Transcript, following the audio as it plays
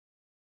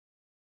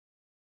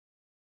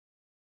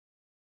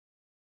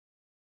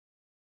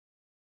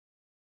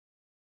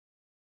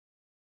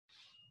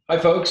Hi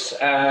folks,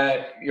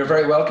 you're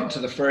very welcome to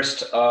the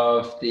first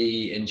of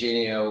the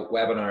Ingenio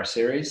webinar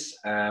series.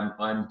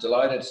 I'm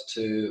delighted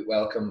to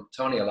welcome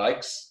Tonia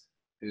Luykx,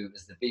 who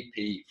is the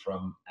VP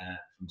from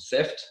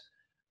Sift,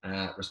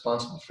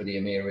 responsible for the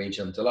EMEA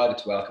region. I'm delighted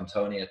to welcome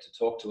Tonia to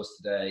talk to us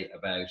today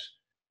about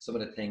some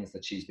of the things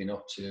that she's been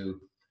up to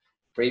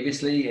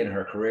previously in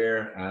her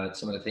career,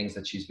 some of the things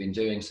that she's been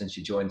doing since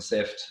she joined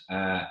Sift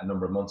a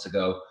number of months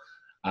ago,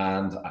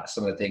 and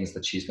some of the things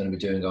that she's going to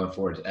be doing going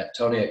forward.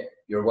 Tonia,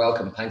 you're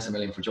welcome. Thanks a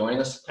million for joining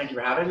us. Thank you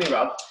for having me,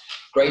 Rob.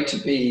 Great to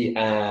be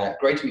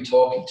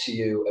talking to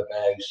you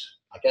about,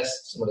 I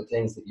guess, some of the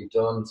things that you've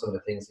done, some of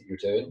the things that you're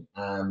doing.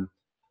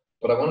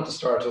 But I wanted to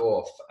start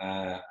off,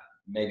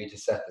 maybe to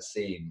set the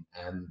scene.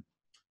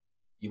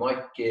 You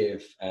might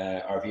give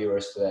our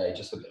viewers today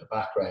just a bit of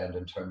background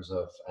in terms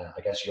of,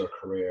 I guess, your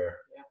career,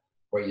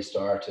 where you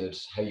started,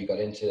 how you got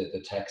into the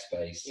tech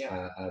space,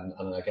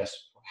 and I guess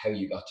how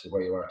you got to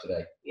where you are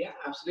today. Yeah,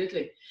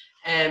 absolutely.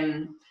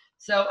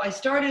 So I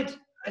started,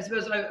 I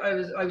suppose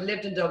I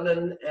lived in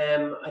Dublin.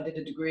 I did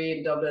a degree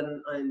in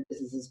Dublin in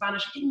business and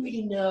Spanish. I didn't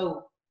really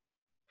know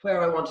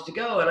where I wanted to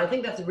go. And I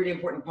think that's a really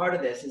important part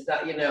of this, is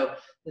that, you know,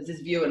 there's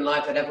this view in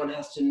life that everyone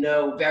has to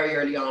know very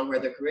early on where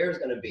their career is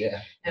going to be.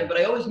 But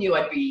I always knew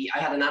I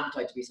had an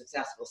appetite to be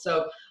successful.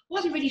 So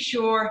wasn't really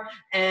sure.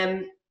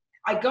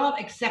 I got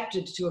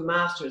accepted to a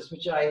master's,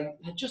 which I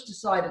had just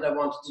decided I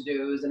wanted to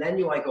do. It was an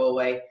NUI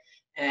Galway.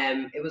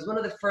 It was one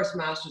of the first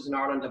masters in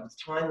Ireland of its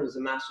time. It was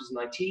a master's in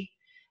IT.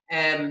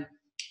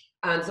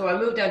 And so I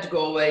moved down to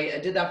Galway. I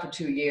did that for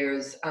 2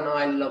 years and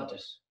I loved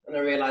it. And I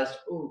realized,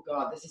 oh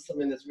God, this is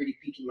something that's really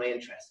piquing my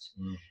interest.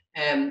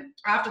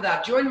 After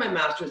that, during my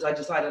master's, I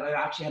decided I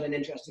actually had an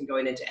interest in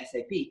going into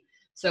SAP.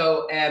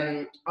 So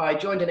I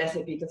joined an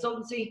SAP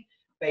consultancy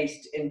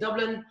based in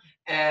Dublin.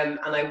 And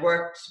I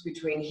worked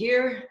between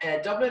here,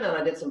 Dublin, and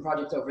I did some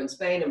projects over in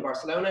Spain and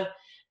Barcelona.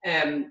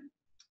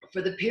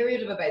 For the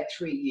period of about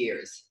 3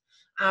 years.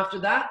 After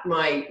that,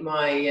 my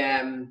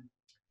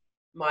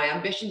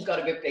ambitions got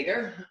a bit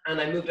bigger,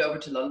 and I moved over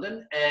to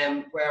London,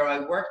 where I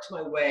worked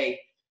my way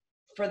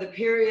for the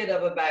period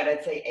of about,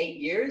 I'd say, 8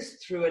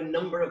 years through a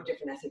number of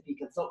different SAP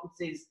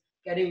consultancies,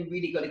 getting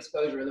really good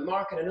exposure in the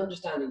market and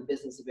understanding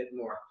business a bit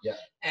more.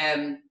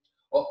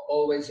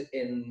 Always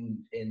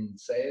in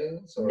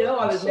sales? Or no,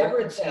 I was never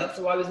in sales.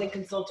 So I was in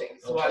consulting.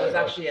 So I was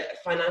actually a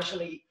finance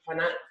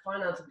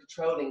and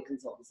controlling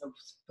consultant. So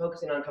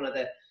focusing on kind of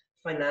the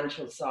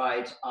financial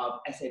side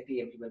of SAP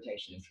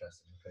implementation.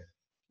 Interesting.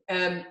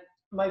 Okay.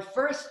 My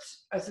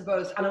first, I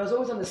suppose, and I was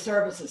always on the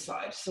services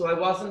side. So I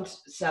wasn't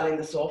selling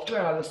the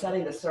software. I was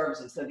selling the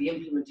services. So the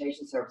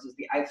implementation services,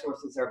 the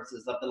outsourcing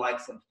services of the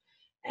likes of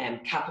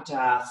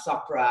Capita,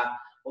 Sopra,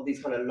 all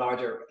these kind of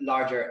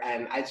larger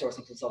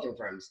outsourcing consulting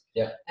firms.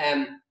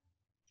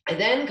 I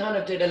then kind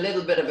of did a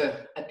little bit of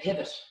a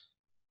pivot.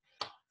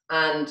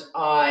 And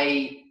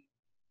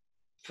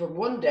for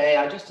one day,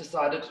 I just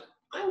decided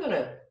I'm going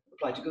to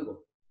apply to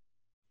Google,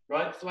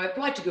 right? So I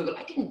applied to Google.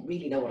 I didn't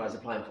really know what I was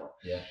applying for.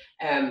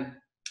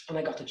 And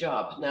I got the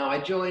job. Now I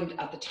joined,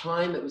 at the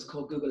time, it was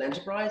called Google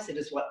Enterprise. It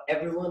is what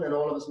everyone and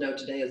all of us know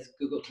today as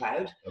Google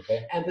Cloud.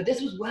 But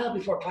this was well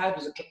before cloud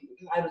was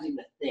even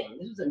a thing.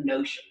 This was a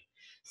notion.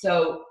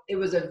 So it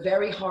was a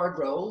very hard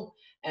role,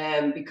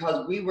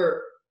 because we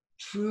were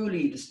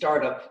truly the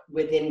startup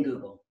within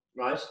Google,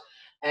 right?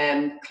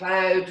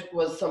 Cloud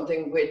was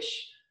something which,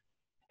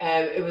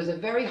 it was a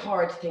very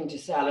hard thing to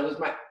sell. It was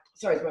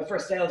it's my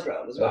first sales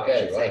role as well,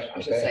 I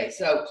should say.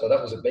 So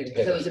that was a big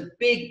pivot. So it was a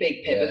big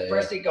pivot.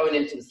 Firstly going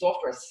into the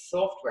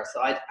software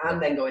side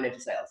and then going into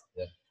sales.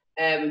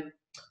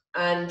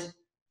 And,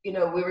 you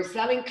know, we were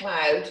selling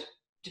cloud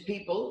to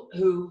people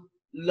who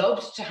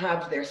loved to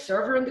have their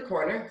server in the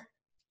corner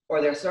or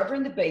their server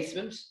in the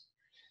basement.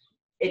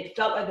 It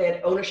felt like they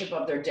had ownership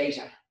of their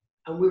data.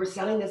 And we were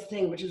selling this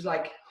thing, which was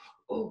like,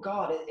 oh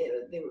God,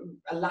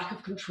 a lack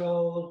of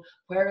control.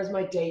 Where is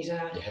my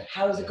data?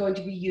 How is it going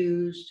to be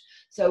used?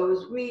 So it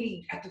was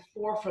really at the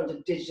forefront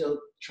of digital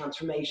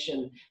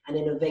transformation and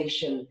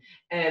innovation.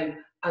 And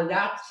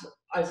that's,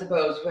 I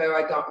suppose, where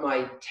I got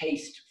my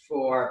taste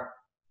for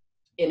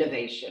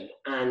innovation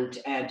and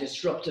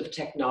disruptive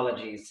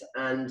technologies.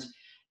 And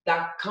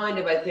that kind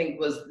of, I think,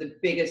 was the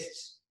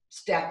biggest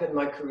step in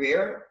my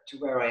career to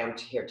where I am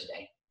here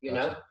today, you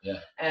know?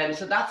 And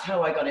so that's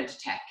how I got into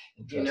tech,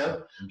 you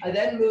know? I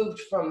then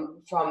moved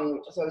from, so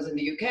I was in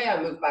the UK,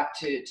 I moved back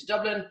to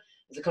Dublin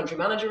as a country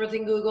manager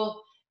within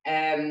Google,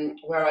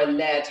 where I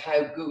led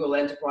how Google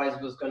Enterprise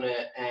was going to,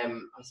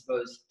 I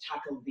suppose,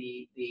 tackle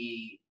the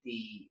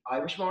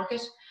Irish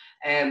market,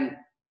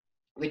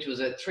 which was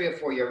a 3 or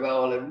 4 year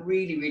role, and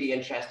really, really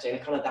interesting,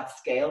 kind of that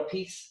scale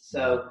piece.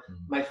 So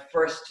my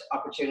first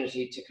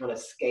opportunity to kind of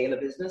scale a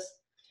business.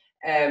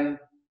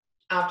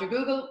 After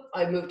Google,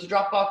 I moved to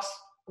Dropbox,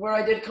 where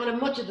I did kind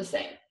of much of the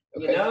same,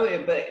 you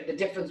know, but the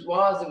difference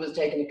was it was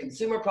taking a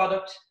consumer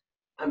product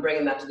and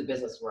bringing that to the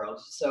business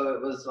world. So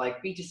it was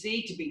like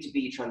B2C to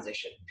B2B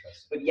transition,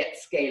 but yet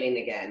scaling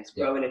again,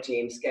 growing a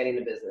team, scaling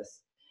the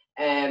business.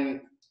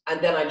 And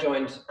then I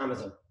joined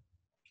Amazon.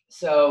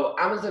 So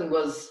Amazon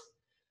was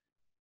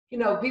you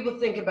know, people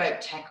think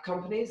about tech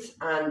companies,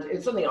 and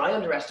it's something I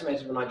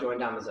underestimated when I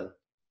joined Amazon.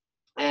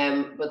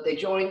 But they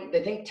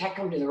think tech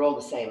companies are all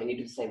the same and you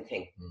do the same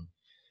thing.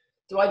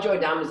 So I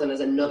joined Amazon as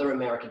another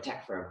American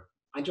tech firm.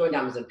 I joined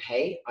Amazon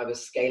Pay. I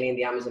was scaling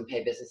the Amazon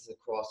Pay businesses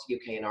across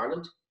UK and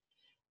Ireland.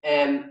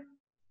 And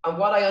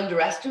what I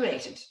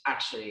underestimated,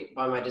 actually,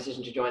 by my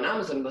decision to join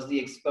Amazon was the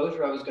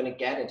exposure I was going to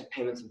get into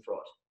payments and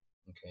fraud.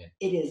 Okay.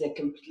 It is a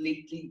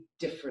completely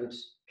different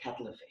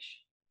kettle of fish.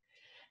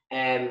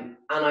 And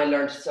I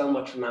learned so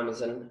much from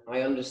Amazon.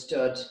 I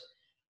understood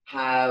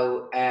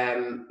how,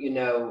 you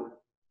know,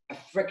 a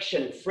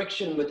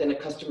friction within a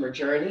customer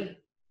journey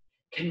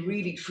can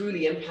really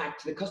truly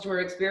impact the customer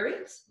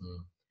experience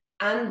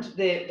and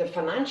the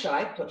financial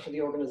output for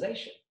the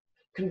organization.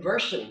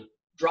 Conversion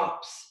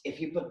drops if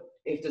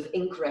there's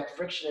incorrect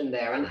friction in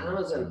there. And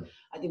Amazon,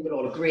 I think we'd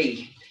all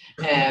agree,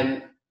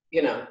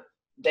 you know,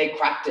 they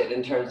cracked it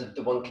in terms of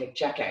the one-click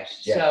checkout.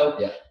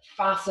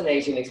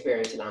 Fascinating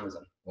experience in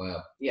Amazon.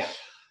 Wow. Yeah.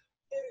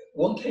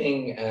 One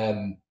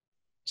thing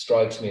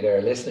strikes me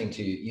there listening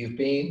to you.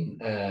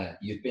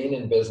 You've been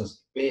in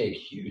business, big,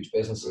 huge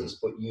businesses,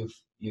 but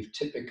you've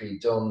typically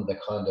done the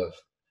kind of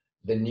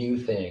the new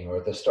thing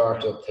or the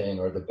startup thing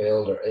or the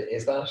builder.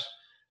 Is that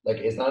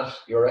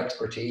your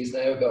expertise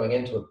now, going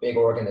into a big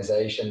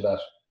organization that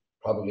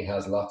probably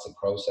has lots of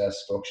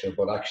process structure,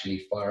 but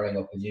actually firing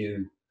up a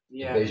new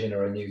division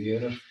or a new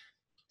unit?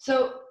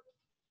 So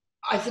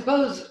I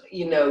suppose,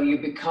 you know, you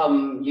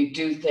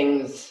do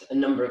things a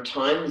number of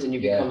times and you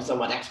become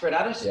somewhat expert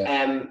at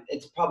it.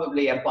 It's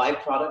probably a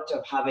byproduct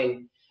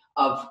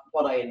of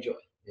what I enjoy,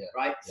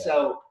 right? Yeah.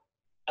 So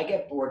I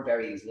get bored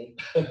very easily.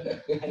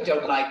 I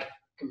don't like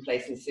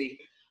complacency.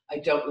 I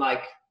don't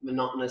like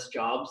monotonous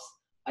jobs.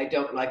 I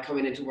don't like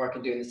coming into work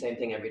and doing the same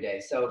thing every day.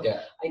 So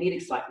I need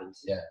excitement.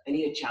 I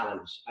need a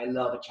challenge. I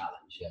love a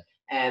challenge.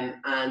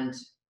 And,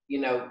 you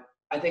know,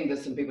 I think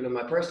there's some people in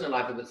my personal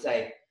life that would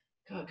say,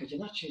 God, could you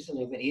not choose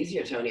something a bit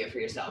easier, Tonia, for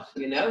yourself,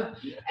 you know?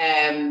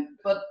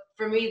 But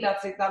for me,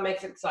 that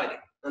makes it exciting.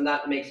 And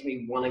that makes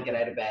me want to get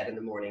out of bed in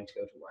the morning to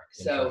go to work.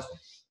 So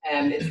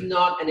it's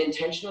not an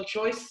intentional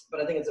choice,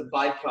 but I think it's a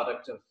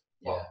byproduct of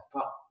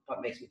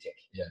what makes me tick.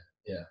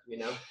 You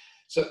know?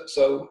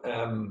 So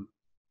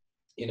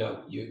you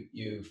know,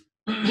 you've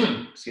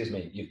excuse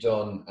me, you've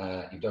done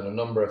a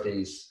number of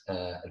these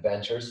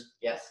adventures.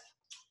 Yes.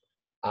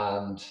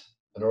 And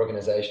an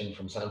organization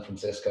from San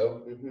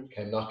Francisco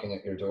came knocking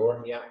at your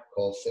door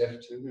called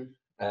Sift.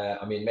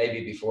 I mean,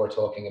 maybe before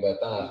talking about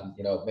that,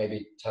 you know,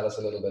 maybe tell us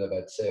a little bit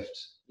about Sift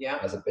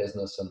as a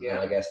business and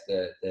I guess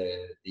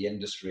the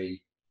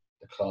industry,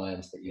 the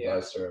clients that you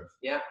guys serve.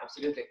 Yeah,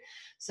 absolutely.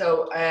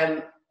 So,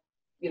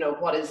 you know,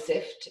 what is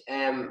Sift?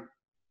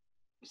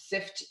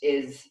 Sift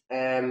is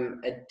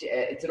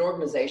it's an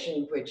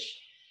organization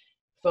which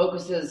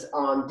focuses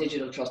on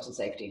digital trust and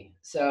safety.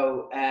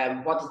 So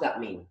what does that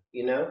mean?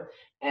 You know,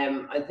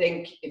 I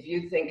think if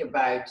you think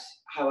about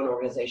how an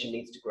organization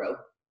needs to grow,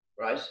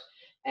 right?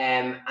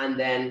 And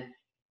then,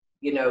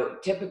 you know,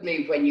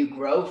 typically when you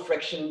grow,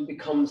 friction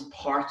becomes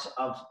part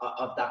of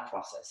that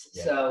process.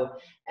 So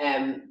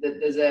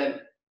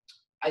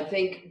I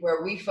think where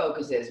our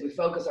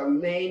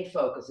main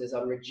focus is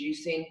on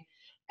reducing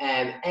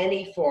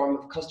any form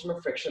of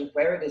customer friction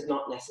where it is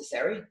not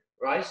necessary,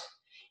 right?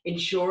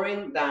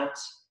 Ensuring that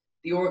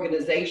the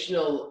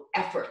organizational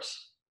effort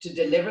to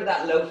deliver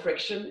that low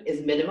friction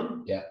is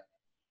minimum.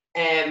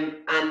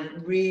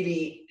 And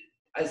really,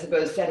 I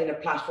suppose, setting a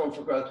platform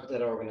for growth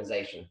within an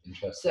organization.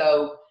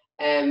 So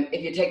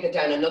if you take that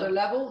down another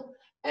level,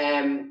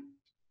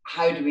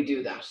 how do we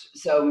do that?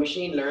 So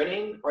machine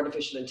learning,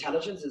 artificial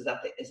intelligence is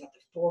at the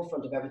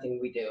forefront of everything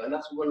we do. And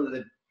that's one of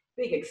the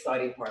big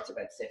exciting parts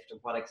about Sift and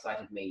what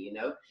excited me, you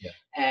know.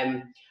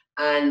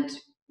 And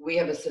we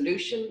have a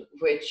solution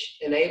which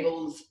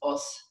enables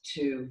us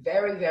to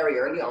very, very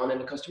early on in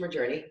the customer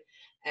journey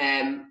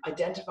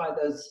identify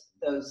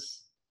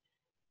those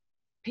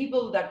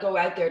people that go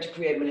out there to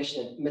create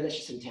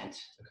malicious intent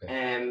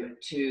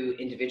to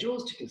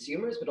individuals, to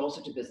consumers, but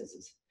also to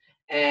businesses.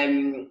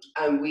 And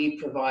we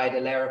provide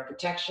a layer of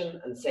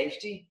protection and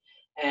safety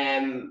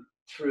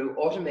through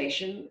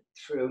automation,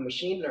 through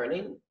machine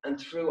learning, and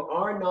through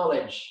our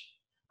knowledge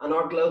and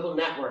our global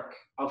network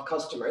of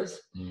customers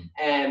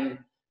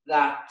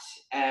that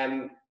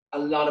a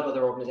lot of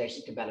other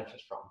organizations can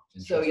benefit from.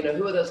 So, you know,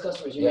 who are those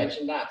customers? You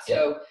mentioned that.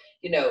 So,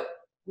 you know,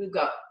 we've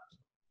got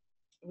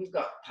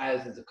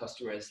thousands of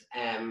customers,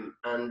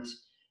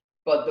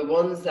 but the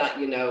ones that,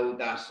 you know,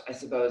 that I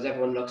suppose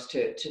everyone looks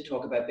to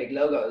talk about big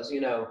logos, you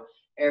know,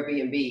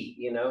 Airbnb,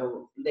 you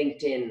know,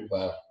 LinkedIn.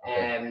 Wow.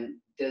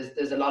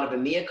 There's a lot of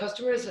EMEA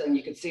customers, and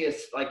you can see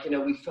us, like, you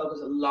know, we focus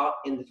a lot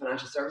in the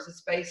financial services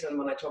space. And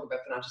when I talk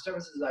about financial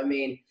services, I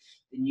mean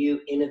the new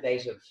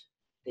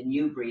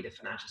breed of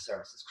financial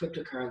services,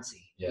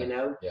 cryptocurrency, you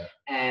know,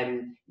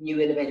 new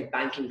innovative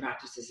banking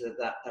practices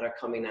that are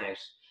coming out.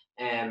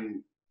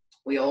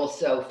 We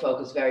also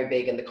focus very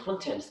big in the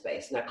content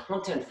space. Now,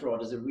 content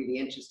fraud is a really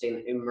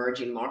interesting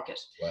emerging market.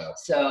 Wow.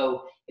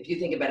 So if you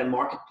think about a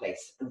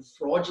marketplace and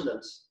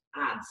fraudulent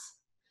ads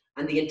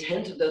And the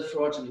intent of those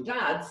fraudulent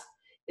ads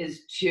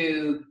is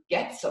to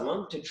get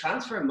someone to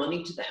transfer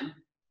money to them,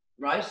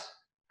 right?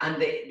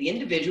 And the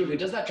individual who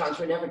does that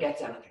transfer never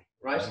gets anything,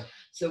 right? Okay.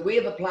 So we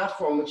have a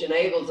platform which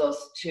enables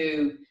us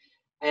to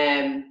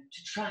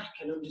track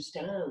and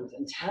understand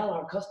and tell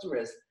our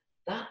customers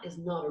that is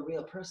not a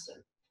real person.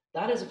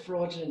 That is a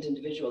fraudulent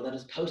individual that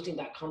is posting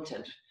that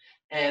content,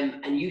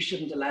 and you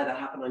shouldn't allow that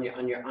happen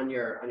on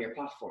your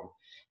platform.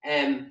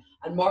 And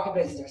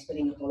marketplaces are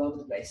spinning up all over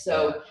the place.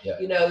 So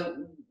you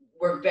know,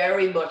 we're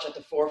very much at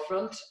the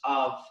forefront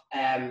of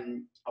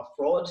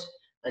fraud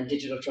and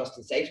digital trust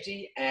and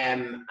safety.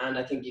 And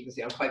I think you can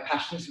see I'm quite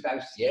passionate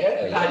about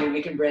the value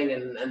we can bring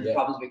and the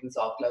problems we can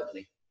solve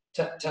globally.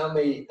 Tell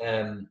me,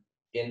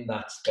 in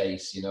that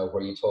space, you know,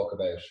 where you talk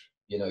about,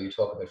 you know, you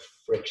talk about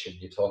friction,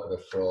 you talk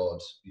about fraud,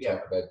 you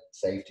talk about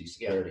safety,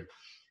 security.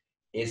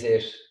 Is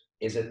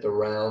it the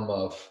realm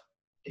of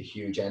the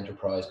huge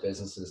enterprise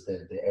businesses,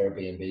 the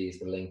Airbnbs,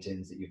 the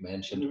LinkedIn's that you've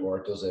mentioned,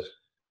 or does it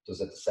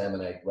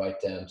disseminate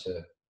right down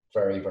to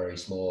very, very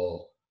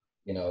small,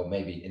 you know,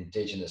 maybe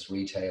indigenous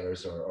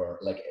retailers, or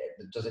like,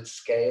 does it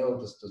scale?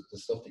 Does the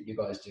stuff that you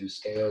guys do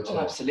scale to? Oh,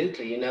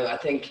 absolutely. You know, I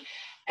think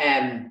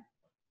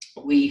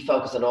we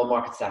focus on all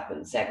market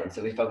segments.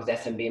 So we focus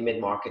SMB and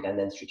mid-market and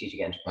then strategic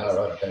enterprise.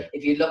 Oh, right, okay.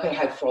 If you look at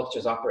how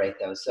fraudsters operate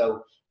though,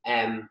 so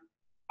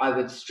I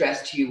would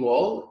stress to you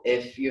all,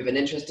 if you have an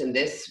interest in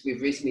this,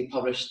 we've recently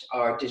published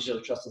our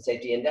Digital Trust and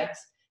Safety Index.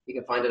 You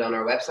can find it on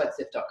our website,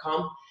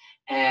 sift.com,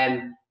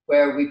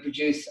 where we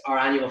produce our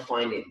annual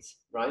findings,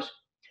 right?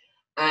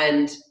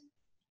 And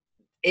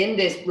in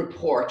this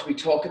report, we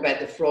talk about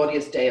the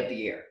fraudiest day of the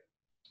year.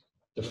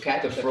 The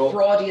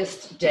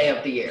fraudiest day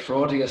of the year.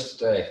 Fraudiest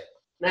day.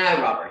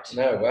 Now, Robert.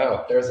 No,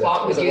 wow.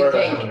 What would you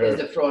think is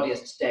the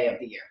fraudiest day of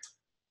the year?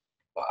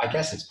 Well, I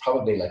guess it's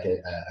probably like a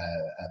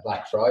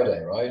Black Friday,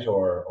 right?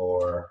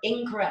 Or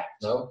incorrect.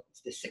 No?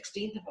 It's the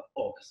 16th of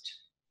August.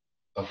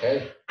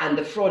 Okay. And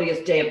the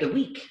fraudiest day of the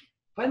week,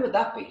 when would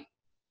that be?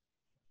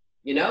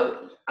 You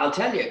know, I'll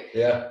tell you.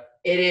 Yeah.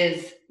 It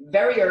is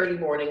very early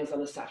mornings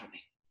on a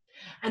Saturday.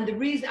 And the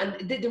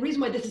reason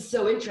why this is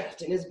so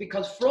interesting is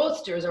because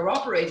fraudsters are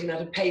operating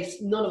at a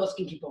pace none of us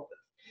can keep up with.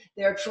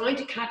 They are trying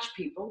to catch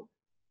people,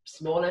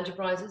 small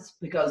enterprises,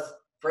 because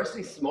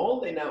firstly,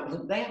 small, they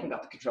haven't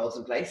got the controls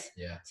in place.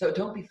 Yeah. So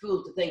don't be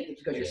fooled to think that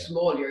because you're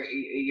small,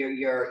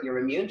 you're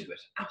immune to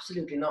it.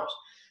 Absolutely not.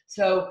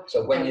 So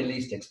when you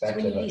least expect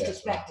it, when you least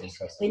expect it,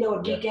 they know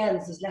at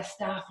weekends there's less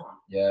staff on.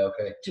 Yeah,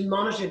 okay. To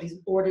monitor these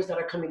orders that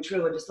are coming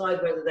through and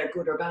decide whether they're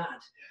good or bad.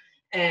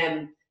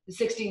 The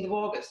 16th of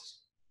August,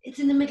 it's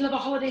in the middle of a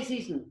holiday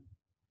season.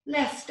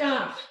 Less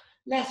staff,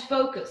 less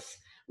focus.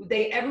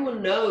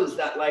 Everyone knows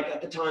that, like,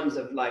 at the times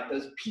of like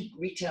those peak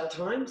retail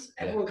times,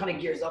 everyone kind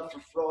of gears up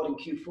for fraud in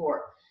Q4.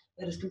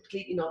 That is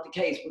completely not the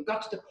case. We've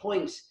got to the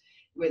point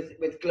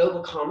with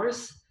global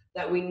commerce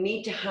that we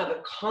need to have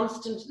a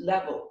constant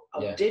level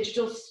of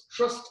digital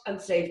trust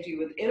and safety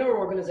within our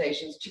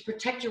organizations to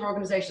protect your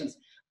organizations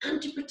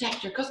and to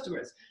protect your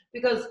customers.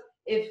 Because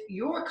if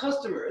your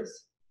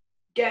customers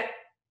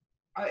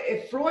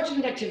if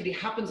fraudulent activity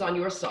happens on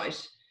your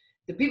site,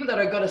 the people that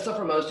are going to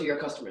suffer most are your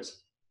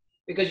customers.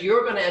 Because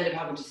you're going to end up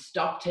having to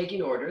stop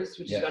taking orders,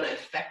 which is going to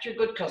affect your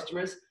good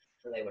customers,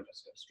 and they will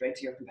just go straight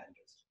to your competitors.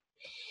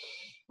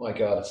 My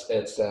God,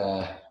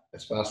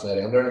 it's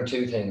fascinating. I'm learning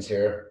two things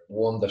here.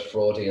 One, that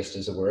fraudiest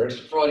is a word.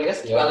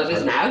 Fraudiest, well, it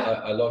is now.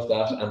 I love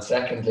that. And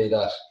secondly,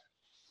 that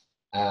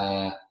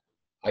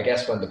I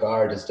guess when the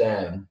guard is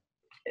down,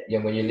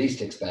 when you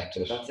least expect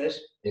it, that's it.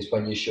 Is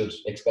when you should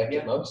expect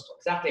it most.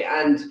 Exactly.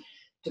 And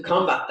to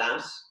combat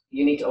that,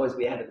 you need to always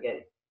be ahead of the game.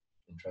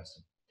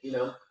 Interesting. You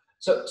know.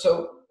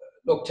 So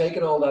look,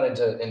 taking all that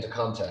into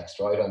context,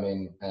 right? I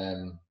mean,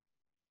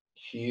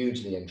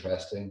 hugely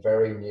interesting,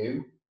 very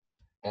new.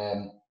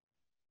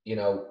 You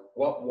know,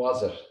 what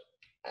was it?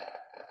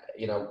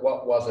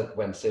 What was it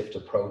when Sift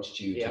approached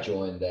you to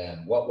join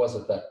them? What was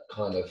it that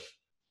kind of,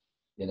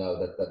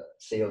 that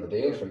sealed the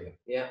deal for you?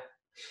 Yeah.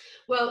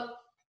 Well,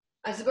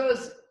 I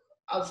suppose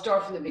I'll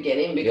start from the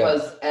beginning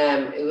because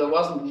there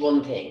wasn't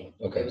one thing.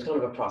 Okay. It was kind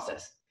of a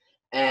process.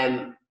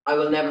 I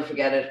will never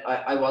forget it.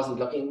 I wasn't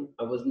looking.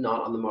 I was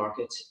not on the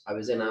market. I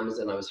was in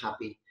Amazon. I was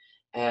happy.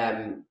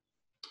 And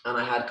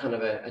I had kind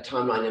of a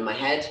timeline in my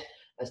head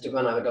as to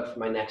when I would look for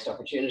my next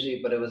opportunity.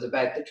 But it was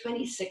about the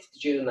 26th of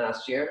June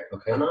last year.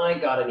 Okay. And I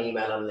got an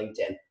email on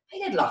LinkedIn. I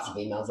get lots of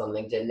emails on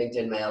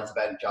LinkedIn mails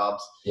about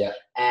jobs. Yeah.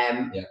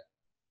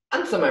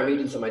 And some I read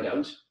and some I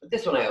don't. But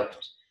this one I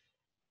opened.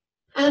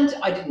 And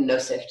I didn't know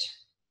Sift.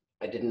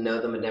 I didn't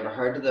know them. I'd never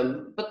heard of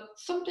them. But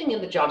something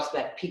in the job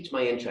spec piqued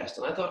my interest.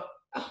 And I thought,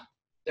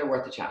 they're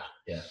worth a chat.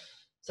 Yeah.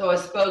 So I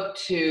spoke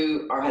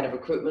to our head of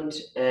recruitment,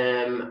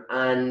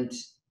 and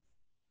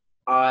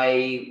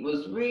I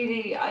was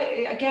really,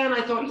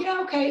 I thought,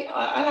 okay,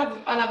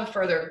 I'll have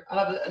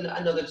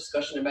another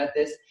discussion about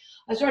this.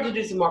 I started to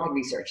do some market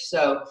research.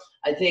 So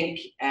I think,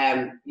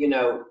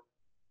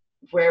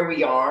 where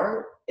we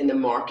are in the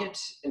market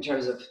in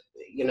terms of,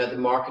 the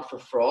market for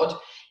fraud,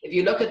 if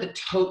you look at the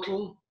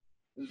total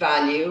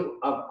value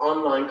of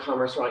online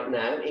commerce right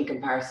now in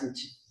comparison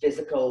to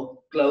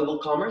physical global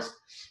commerce,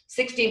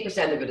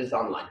 16% of it is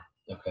online.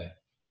 Okay.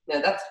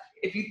 Now that's,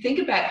 if you think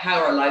about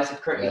how our lives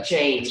have currently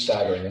changed, it's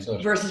staggering, isn't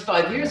it? versus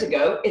 5 years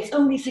ago, it's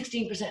only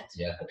 16%.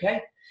 Yeah.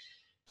 Okay.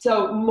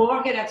 So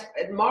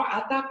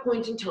at that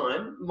point in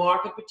time,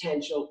 market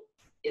potential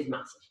is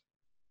massive.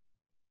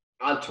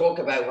 I'll talk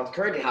about what's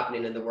currently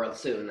happening in the world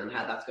soon and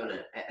how that's going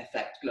to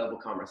affect global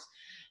commerce.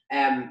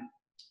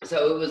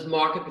 So it was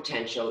market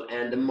potential,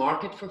 and the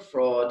market for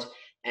fraud,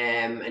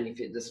 and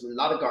there's a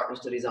lot of Gartner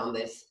studies on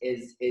this,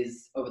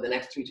 is over the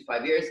next 3 to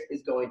 5 years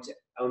is going to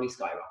only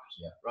skyrocket.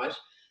 Yeah. Right.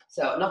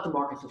 So not the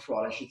market for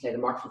fraud, I should say, the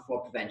market for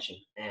fraud prevention,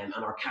 and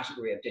our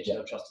category of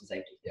digital trust and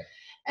safety.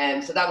 Yeah.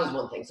 So that was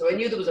one thing. So I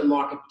knew there was a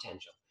market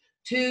potential.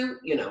 Two,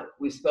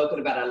 we've spoken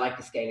about, I like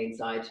the scaling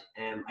side.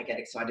 I get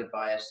excited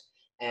by it.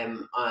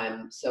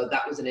 So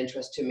that was an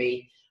interest to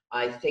me.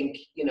 I think,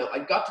 I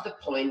got to the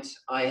point,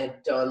 I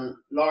had done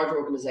large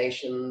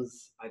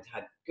organizations. I'd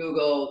had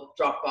Google,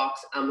 Dropbox,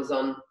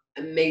 Amazon,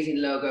 amazing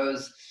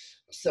logos.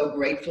 So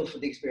grateful for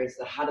the experience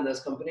that I had in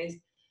those companies.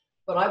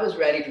 But I was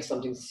ready for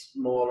something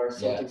smaller,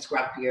 something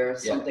scrappier,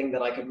 something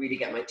that I could really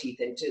get my teeth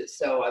into.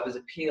 So I was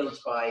appealed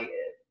by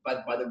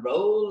the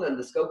role and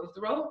the scope of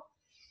the role.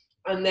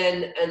 And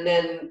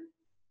then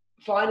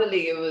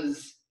finally it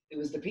was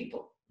the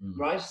people,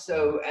 right?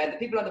 So the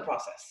people and the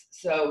process.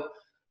 So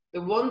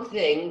the one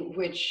thing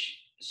which,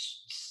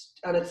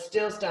 and it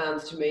still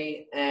stands to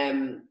me,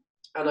 and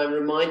I'm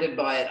reminded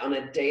by it on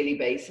a daily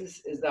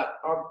basis, is that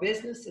our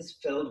business is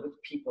filled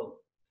with people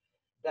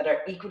that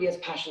are equally as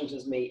passionate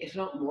as me, if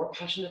not more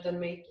passionate than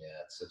me,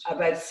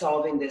 about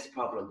solving this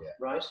problem,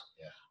 right?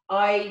 Yeah.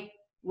 I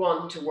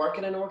want to work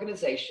in an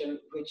organization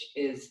which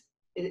is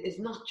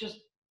not just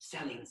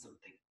selling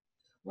something.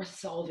 We're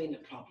solving a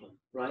problem,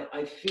 right?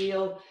 I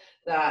feel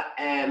that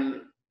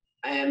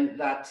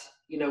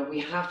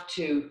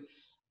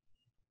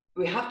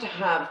we have to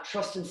have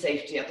trust and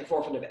safety at the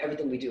forefront of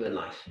everything we do in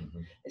life,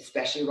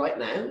 especially right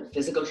now.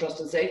 Physical trust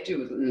and safety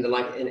with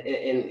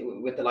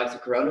the likes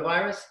of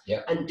coronavirus,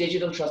 and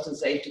digital trust and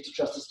safety to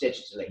trust us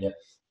digitally. Yeah.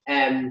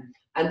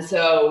 And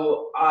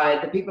so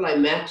the people I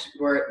met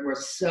were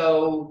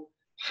so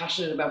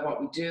passionate about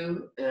what we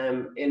do.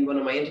 In one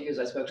of my interviews,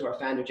 I spoke to our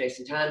founder,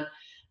 Jason Tan,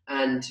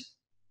 and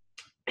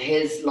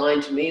his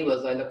line to me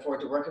was, "I look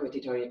forward to working with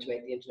you, Tonia, to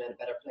make the internet a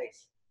better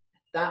place."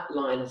 That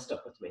line has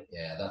stuck with me.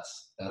 Yeah,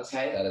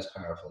 that is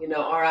powerful.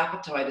 Our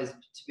appetite is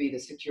to be the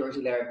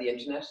security layer of the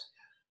internet,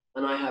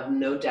 and I have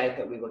no doubt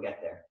that we will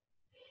get there.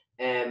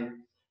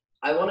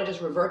 I want to just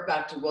revert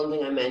back to one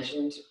thing I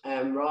mentioned,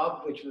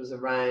 Rob, which was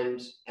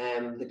around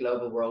the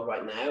global world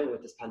right now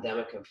with this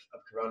pandemic of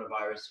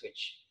coronavirus,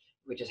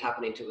 which is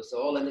happening to us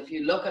all. And if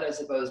you look at, I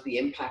suppose, the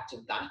impact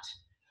of that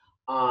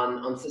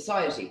on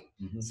society.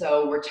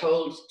 So we're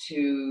told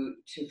to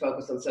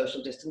focus on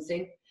social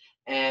distancing.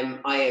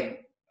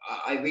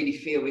 I really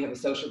feel we have a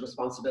social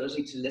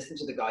responsibility to listen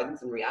to the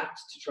guidance and react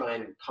to try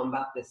and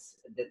combat this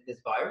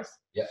virus.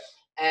 Yeah.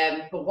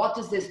 But what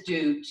does this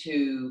do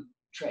to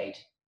trade?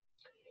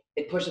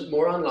 It pushes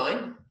more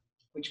online,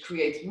 which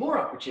creates more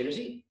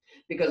opportunity,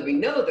 because we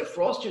know that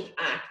fraudsters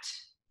act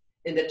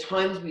in the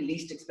times we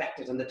least expect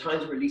it and the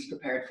times we're least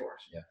prepared for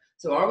it. Yeah.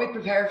 So are we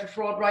prepared for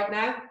fraud right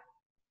now?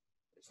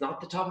 It's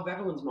not the top of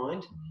everyone's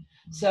mind.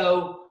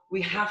 So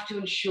we have to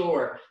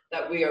ensure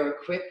that we are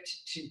equipped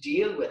to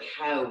deal with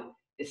how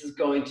this is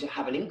going to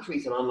have an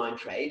increase in online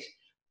trade.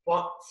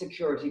 What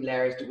security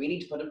layers do we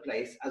need to put in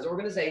place as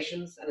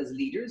organizations and as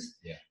leaders,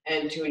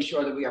 and to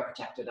ensure that we are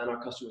protected and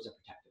our customers are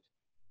protected?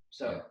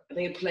 So I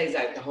think it plays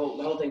out, the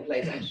whole thing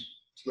plays out.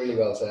 It's really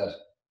well said.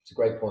 It's a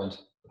great point.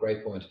 A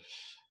great point.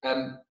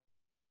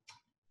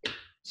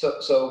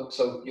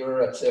 So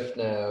you're at Sift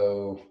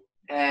now.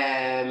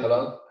 How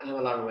long? How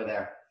long were we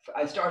there?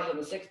 I started on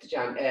the 6th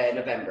of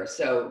November,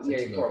 so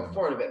nearly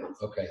four and a bit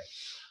months. Okay.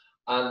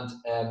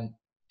 And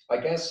I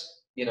guess,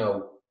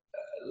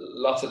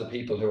 lots of the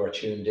people who are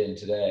tuned in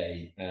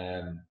today,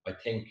 I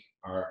think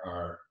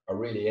are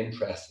really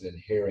interested in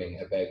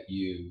hearing about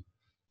you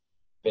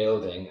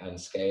building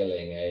and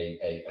scaling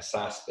a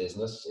SaaS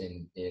business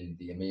in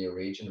the EMEA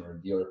region or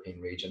the European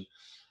region.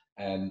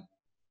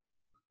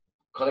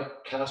 Kind of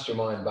cast your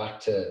mind back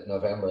to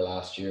November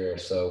last year.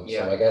 So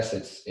I guess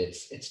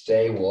it's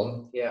day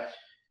one. Yeah.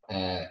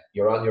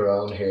 You're on your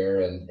own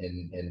here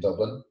in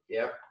Dublin.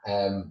 Yeah.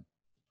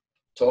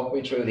 Talk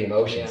me through the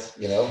emotions,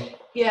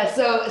 Yeah,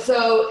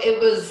 so it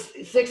was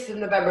 6th of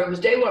November. It was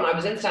day one. I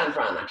was in San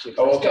Fran, actually.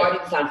 I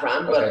started in San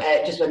Fran, but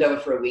just went over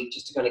for a week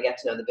just to kind of get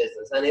to know the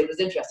business. And it was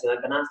interesting.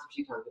 I'd been asked a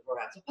few times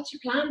beforehand, so what's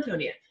your plan,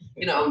 Tonia?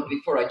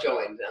 Before I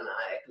joined. And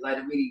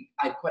because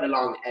I had quite a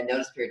long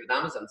notice period with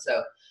Amazon.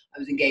 So I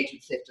was engaged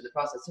with Sift in the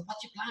process. So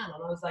what's your plan?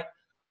 And I was like,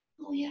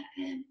 oh yeah,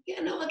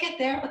 I'll get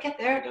there.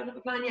 I don't have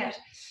a plan yet.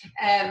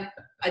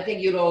 I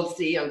think you'll all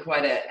see I'm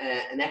quite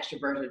an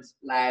extroverted,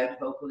 loud,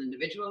 vocal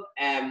individual.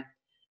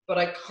 But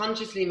I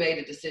consciously made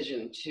a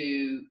decision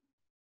to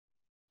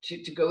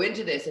go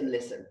into this and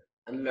listen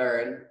and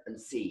learn and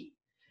see.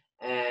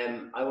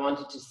 I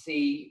wanted to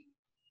see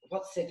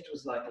what Sift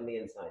was like on the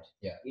inside.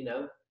 Yeah. You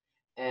know,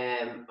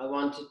 I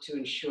wanted to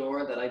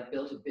ensure that I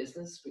built a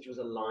business which was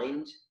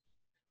aligned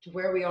to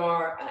where we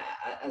are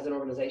as an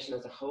organization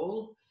as a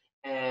whole,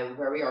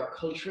 where we are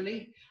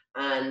culturally,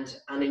 and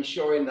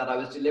ensuring that I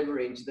was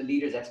delivering to the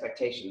leaders'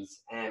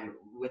 expectations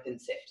within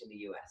Sift in the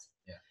US.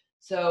 Yeah.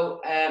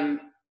 So,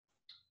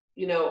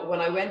 you know, when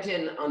I went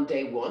in on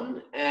day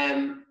one,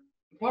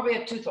 probably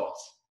had two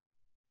thoughts.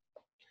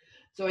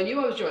 So I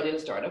knew I was joining a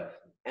startup,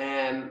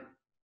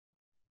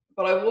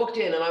 but I walked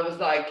in and I was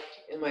like,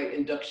 in my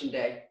induction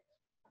day,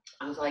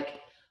 I was like,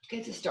 okay,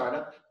 it's a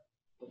startup.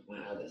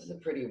 Wow, this is a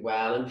pretty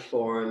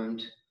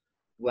well-informed,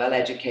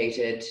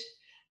 well-educated,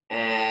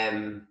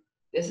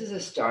 this is a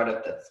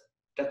startup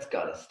that's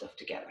got its stuff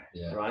together,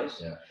 right?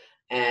 Yeah.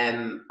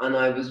 And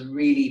I was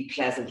really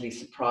pleasantly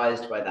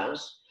surprised by that.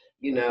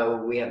 You know,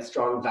 we have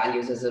strong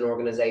values as an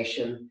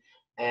organization,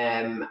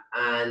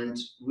 and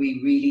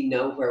we really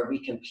know where we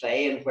can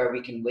play and where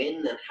we can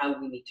win and how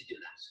we need to do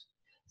that.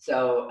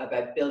 So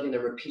about building a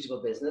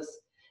repeatable business,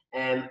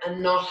 and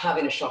not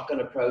having a shotgun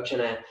approach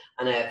and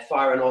a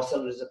fire on all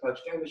cylinders approach,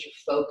 very much a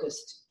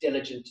focused,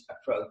 diligent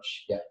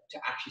approach to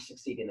actually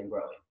succeeding and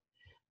growing.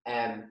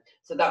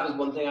 So that was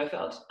one thing I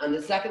felt. And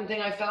the second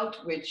thing I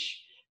felt,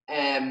 which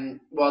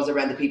was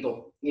around the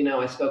people. You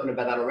know, I've spoken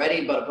about that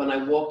already, but when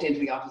I walked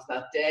into the office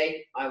that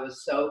day, I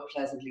was so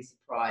pleasantly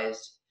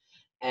surprised.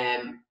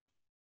 I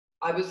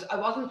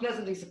wasn't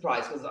pleasantly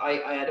surprised because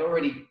I had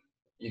already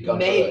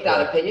made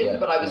that opinion,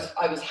 but I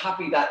was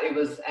happy that it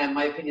was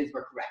my opinions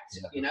were correct.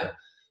 You know,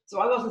 so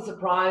I wasn't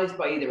surprised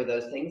by either of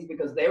those things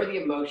because they were the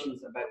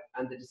emotions about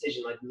and the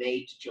decision I'd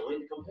made to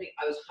join the company.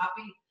 I was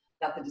happy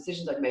that the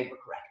decisions I'd made were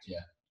correct.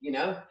 You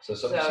know, so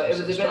it was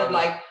a bit of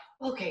like,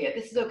 okay,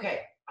 this is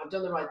okay. I've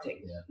done the right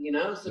thing. You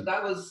know, so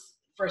that was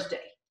first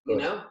day. You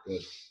know,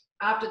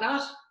 after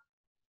that,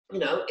 you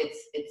know, it's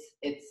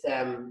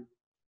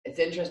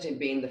interesting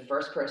being the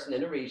first person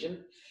in a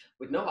region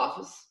with no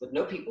office, with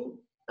no people,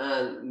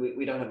 and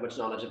we don't have much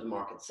knowledge of the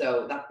market.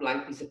 So that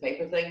blank piece of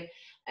paper thing,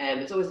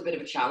 it's always a bit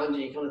of a challenge,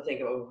 and you kind of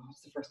think, oh,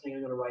 what's the first thing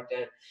I'm going to write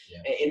down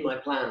in my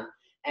plan?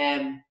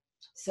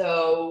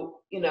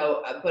 So, you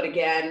know, but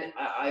again,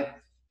 I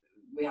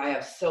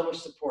have so much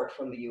support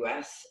from the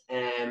US.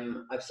 I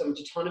have so much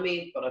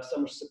autonomy, but I have so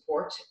much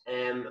support,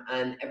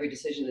 and every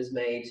decision is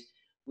made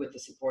with the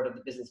support of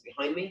the business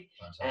behind me,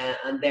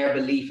 and their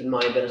belief in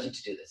my ability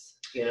to do this.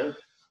 You know,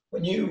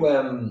 when you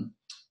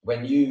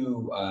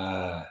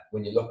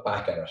look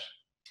back at it,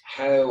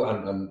 how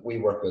and we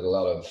work with a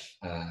lot of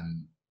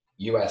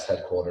US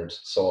headquartered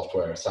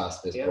software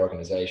SaaS business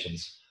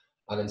organizations,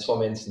 and in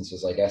some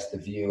instances, I guess the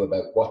view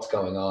about what's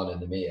going on in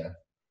EMEA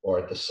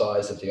or the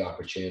size of the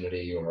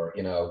opportunity, or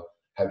you know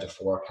how to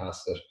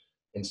forecast it.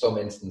 In some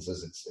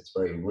instances, it's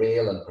very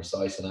real and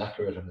precise and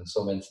accurate, and in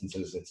some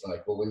instances, it's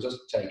like, well, we'll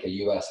just take a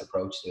US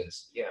approach to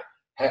this.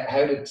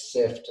 How did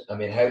Sift? I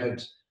mean, how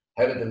did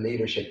the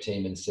leadership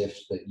team in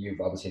Sift that you've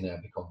obviously now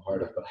become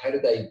part of, but how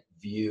did they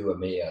view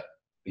EMEA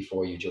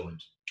before you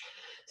joined?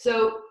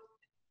 So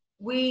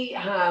we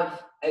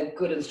have a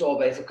good install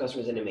base of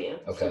customers in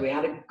EMEA. Okay. So we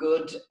had a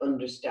good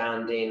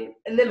understanding,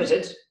 a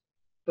limited,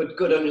 but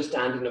good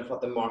understanding of what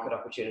the market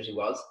opportunity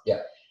was.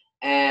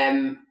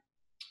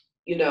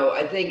 You know,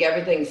 I think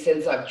everything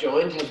since I've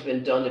joined has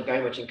been done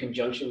very much in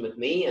conjunction with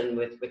me and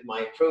with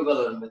my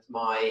approval and with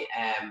my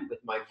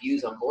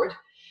views on board.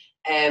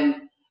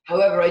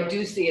 However, I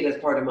do see it as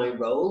part of my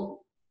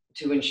role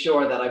to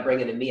ensure that I bring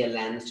an EMEA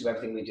lens to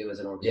everything we do as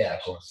an organization.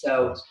 Of course.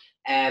 So,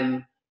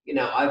 you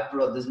know,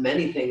 there's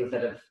many things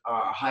that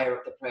are higher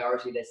up the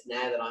priority list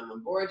now that I'm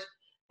on board,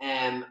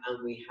 and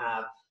we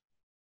have,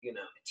 you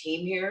know, a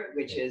team here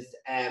which is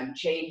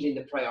changing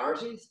the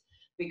priorities,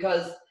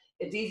 because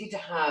it's easy to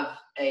have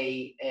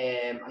I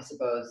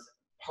suppose,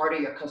 part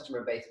of your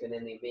customer base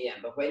within the EMEA,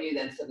 but when you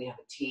then suddenly have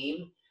a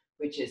team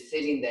which is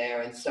sitting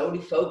there and solely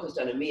focused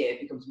on EMEA,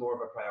 it becomes more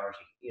of a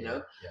priority, you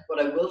know?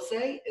 What I will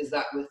say is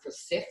that for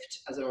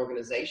Sift as an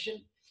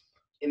organization,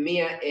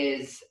 EMEA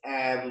is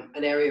an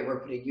area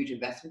we're putting huge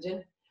investment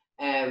in.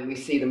 We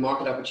see the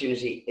market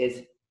opportunity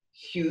is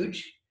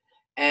huge.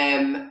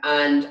 And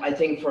I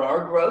think for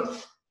our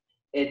growth,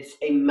 it's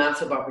a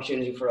massive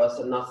opportunity for us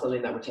and not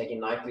something that we're taking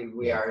lightly.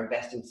 We are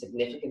investing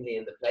significantly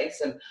in the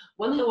place. And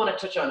one thing I want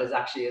to touch on is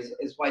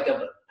why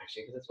Dublin,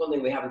 actually, because it's one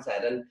thing we haven't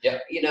said. And,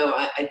 you know,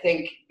 I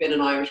think being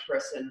an Irish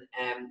person,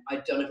 I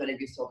don't know if any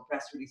of you saw the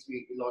press release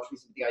we launched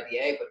recently with the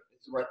IDA, but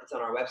it's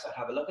on our website,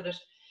 have a look at it,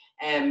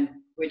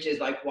 which is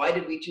like, why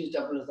did we choose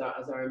Dublin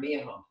as our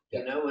EMEA hub?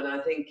 You know, and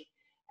I think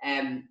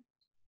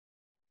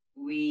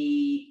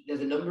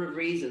there's a number of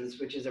reasons,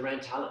 which is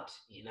around talent,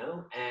 you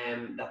know,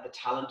 that the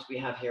talent we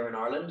have here in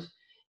Ireland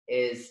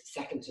is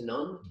second to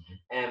none.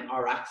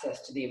 Our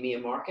access to the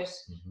EMEA market,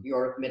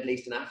 Europe, Middle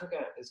East and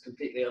Africa, is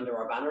completely under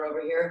our banner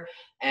over here.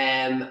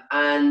 And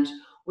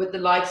with the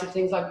likes of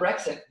things like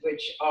Brexit,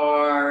 which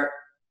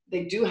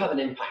they do have an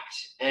impact,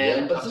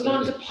 but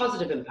sometimes a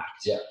positive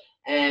impact.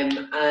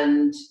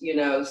 And, you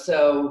know,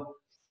 so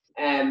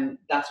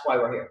that's why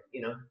we're here,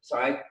 you know. So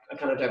I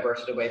kind of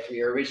diverted away from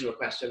your original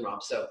question,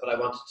 Rob. But I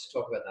wanted to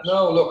talk about that.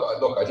 No,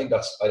 look. I think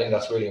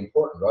that's really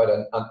important, right?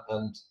 And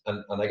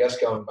I guess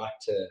going back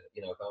to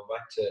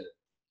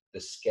the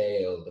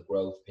scale, the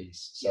growth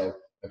piece. So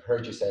I've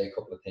heard you say a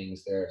couple of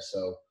things there.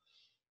 So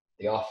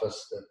the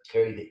office,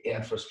 clearly the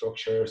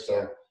infrastructure.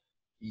 So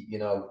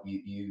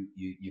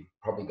you've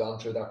probably gone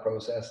through that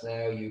process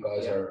now. You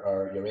guys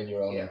you're in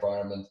your own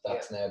environment.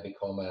 That's now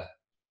become a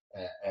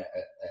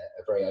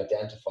very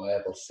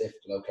identifiable Sift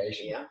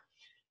location. Yeah.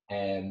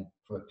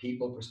 From a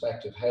people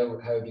perspective, how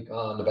have you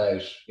gone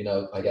about,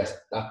 I guess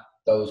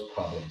those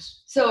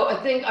problems? So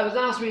I think I was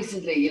asked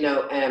recently,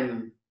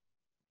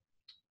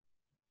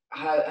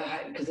 how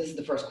because this is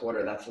the first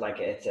quarter that's like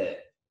it's a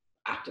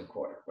active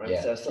quarter,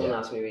 right? So someone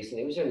asked me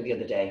recently, it was only the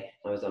other day,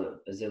 I was on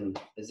a Zoom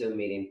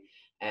meeting,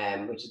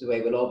 which is the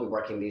way we'll all be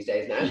working these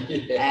days now.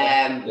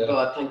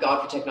 But thank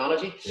God for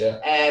technology.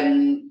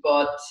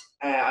 But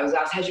I was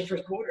asked, how's your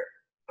first quarter?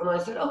 And I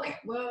said, okay,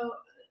 well,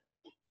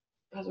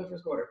 how's my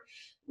first quarter?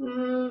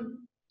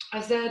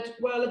 I said,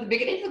 well, at the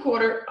beginning of the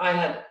quarter, I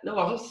had no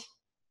office,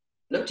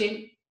 no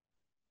team,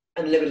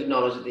 and limited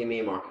knowledge of the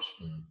EMEA market.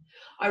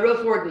 I roll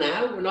forward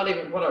now, we're not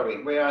even, what are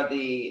we? We are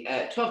the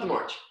 12th of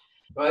March,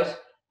 right?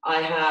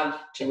 I have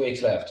 2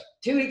 weeks left.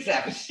 2 weeks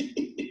left.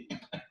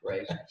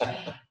 Great.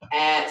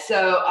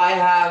 So I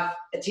have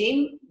a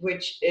team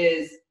which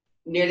is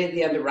nearly at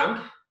the end of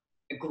ramp,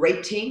 a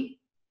great team.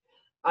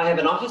 I have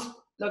an office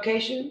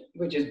location,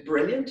 which is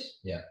brilliant.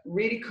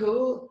 Really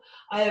cool.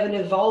 I have an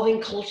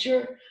evolving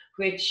culture,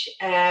 which,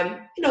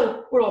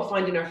 we're all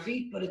finding our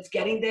feet, but it's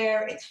getting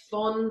there. It's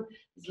fun.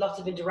 There's lots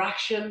of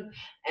interaction.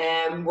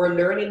 We're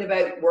learning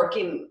about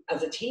working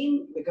as a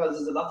team because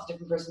there's lots of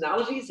different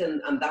personalities,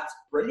 and that's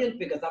brilliant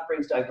because that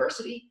brings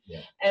diversity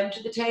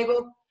to the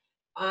table.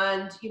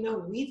 And,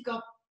 we've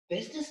got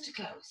business to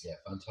close. Yeah,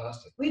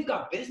 fantastic. We've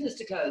got business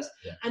to close.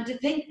 And to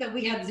think that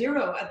we had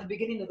 0 at the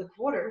beginning of the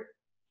quarter,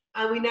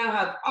 and we now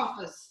have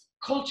office,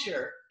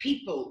 culture,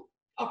 people,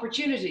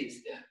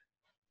 opportunities.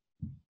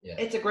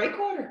 It's a great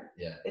quarter.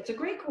 It's a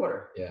great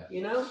quarter.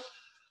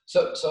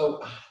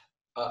 So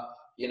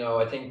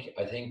I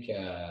think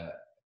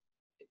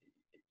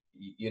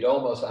you'd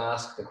almost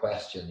ask the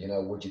question,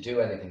 would you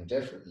do anything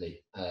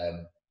differently?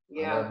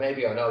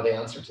 Maybe I know the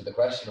answer to the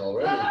question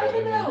already. Well, I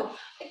don't know.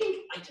 I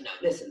don't know.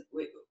 Listen,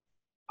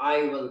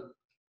 I will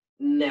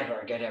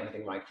never get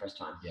everything right first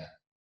time.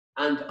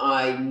 And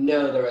I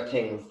know there are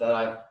things that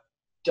I've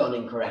done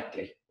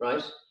incorrectly,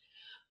 right?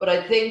 But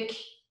I think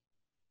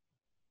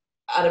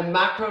at a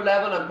macro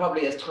level, and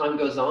probably as time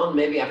goes on,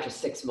 maybe after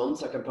 6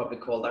 months, I can probably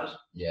call that.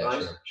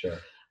 Right? Sure.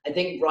 I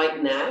think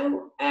right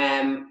now,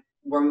 I'm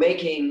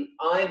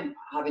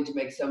having to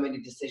make so many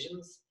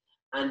decisions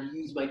and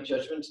use my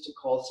judgment to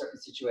call certain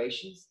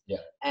situations.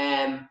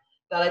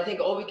 That I think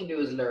all we can do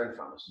is learn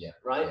from it,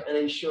 right? And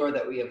ensure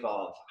that we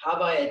evolve.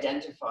 Have I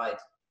identified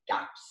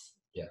gaps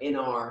in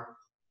our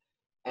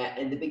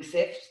in the big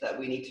Sift that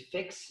we need to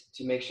fix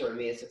to make sure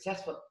EMEA is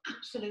successful?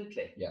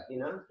 Absolutely.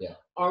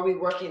 Are we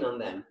working on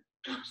them?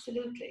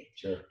 Absolutely.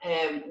 Sure.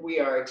 We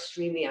are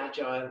extremely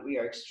agile. We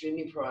are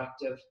extremely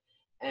proactive.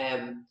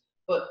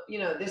 But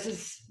this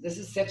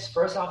is Sift's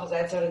first office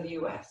outside of the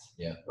US.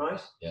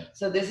 Right.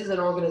 So this is an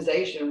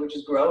organization which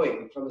is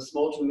growing from a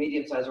small to a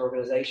medium-sized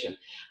organization.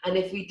 And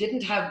if we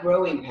didn't have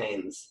growing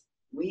pains,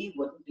 we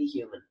wouldn't be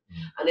human.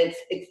 And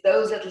it's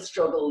those little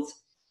struggles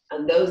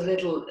and those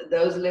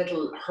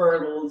little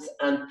hurdles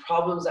and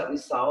problems that we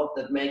solve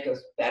that make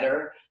us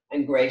better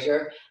and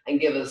greater and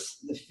give us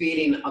the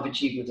feeling of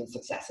achievement and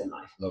success in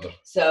life. Love it.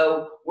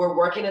 So we're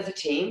working as a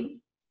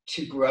team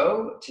to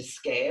grow, to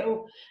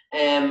scale,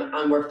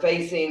 and we're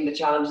facing the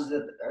challenges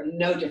that are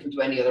no different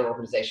to any other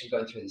organization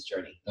going through this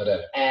journey. No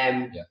doubt.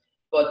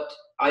 But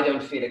I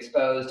don't feel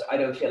exposed. I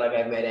don't feel like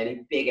I've made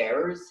any big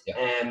errors.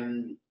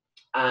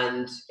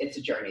 And it's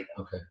a journey,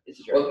 though. Okay.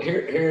 It's a journey. Well,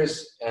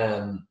 here's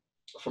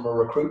from a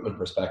recruitment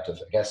perspective,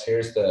 I guess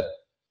here's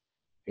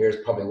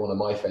probably one of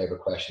my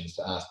favorite questions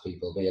to ask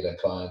people, be it a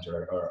client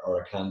or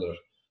a candidate.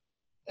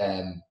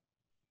 And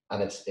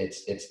it's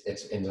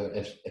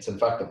in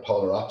fact the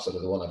polar opposite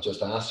of the one I've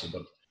just asked you.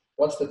 But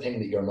what's the thing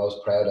that you're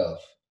most proud of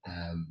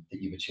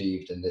that you've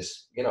achieved in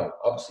this,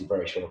 obviously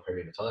very short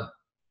period of time?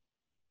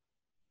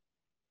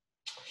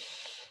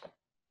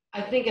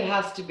 I think it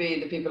has to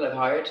be the people I've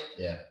hired.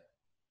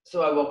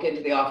 So I walk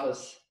into the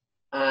office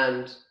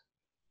and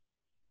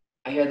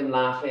I hear them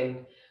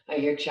laughing. I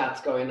hear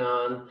chats going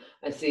on.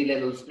 I see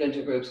little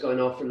splinter groups going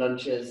off for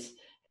lunches.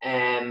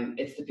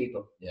 It's the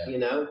people,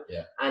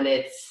 and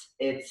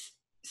it's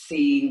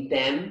seeing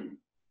them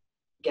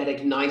get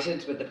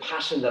ignited with the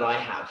passion that I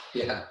have.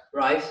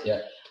 Right.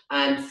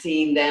 And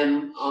seeing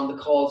them on the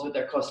calls with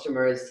their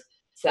customers,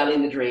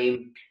 selling the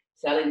dream,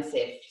 selling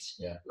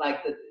Sift.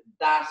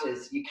 That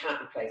is, you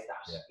can't replace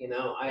that.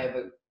 I have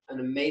an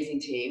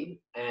amazing team,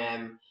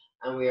 and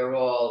we are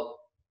all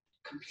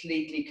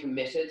completely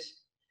committed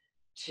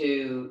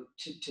to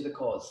the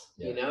cause,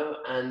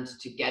 and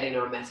to getting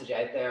our message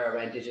out there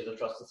around digital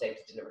trust and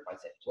safety delivered by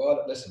Sift.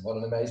 Well, listen, what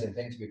an amazing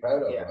thing to be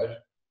proud of, right?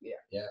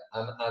 Yeah,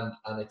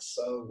 and it's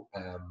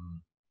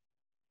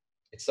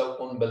so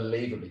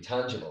unbelievably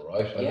tangible,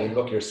 right? I mean,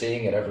 look, you're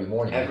seeing it every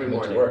morning. Every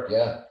morning. To work,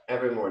 yeah.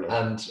 Every morning.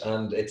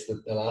 And it's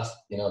the last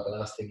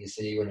thing you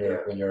see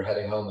when you're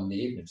heading home in the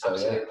evening. So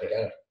Absolutely. I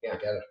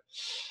get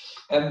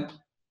it.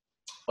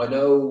 I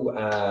know.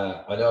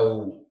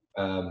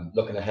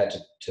 Looking ahead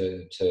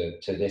to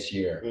this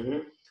year,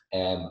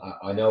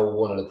 I know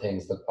one of the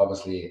things that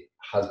obviously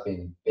has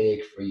been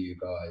big for you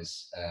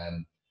guys,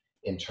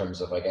 in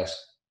terms of, I guess,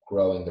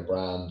 growing the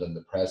brand and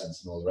the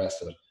presence and all the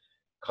rest of it.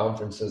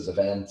 Conferences,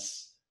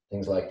 events,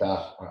 things like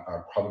that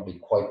are probably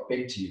quite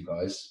big to you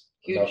guys.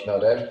 Huge. No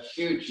doubt.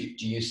 Huge.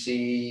 Do you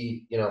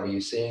see, are you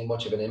seeing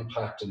much of an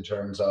impact in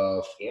terms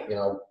of,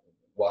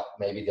 what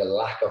maybe the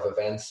lack of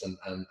events and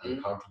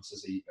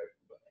conferences?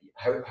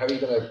 How are you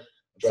going to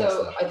address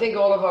that? I think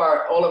all of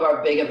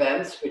our big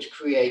events, which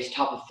create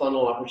top of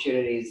funnel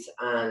opportunities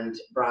and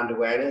brand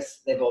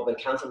awareness, they've all been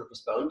cancelled or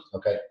postponed.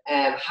 Okay.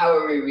 How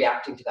are we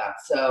reacting to that?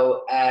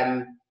 So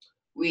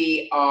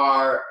we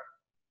are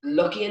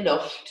lucky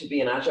enough to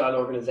be an agile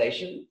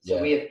organization.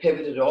 So we have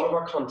pivoted all of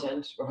our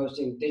content. We're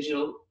hosting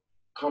digital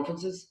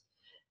conferences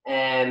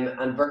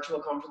and virtual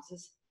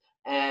conferences.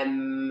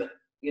 We've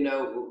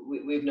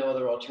no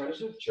other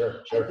alternative.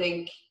 Sure.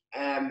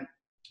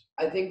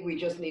 I think we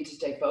just need to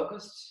stay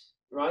focused,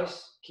 right?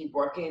 Keep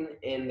working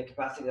in the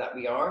capacity that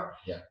we are.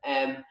 Yeah.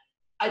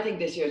 I think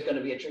this year is going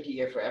to be a tricky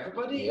year for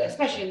everybody,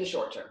 especially in the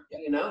short term,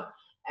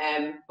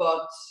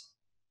 but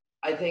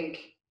I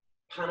think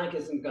panic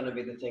isn't going to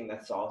be the thing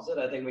that solves it.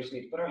 I think we just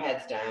need to put our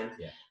heads down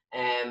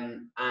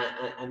and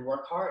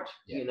work hard,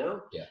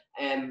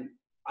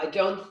 I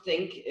don't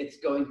think it's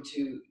going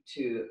to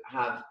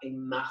have a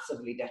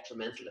massively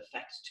detrimental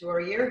effect to our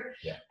year.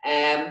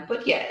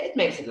 But it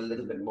makes it a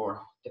little bit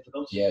more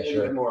difficult. A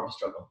little bit more of a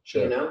struggle.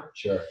 Sure.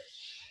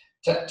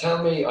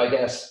 Tell me, I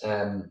guess,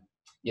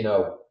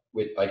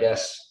 with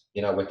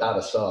that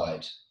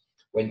aside,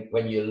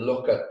 when you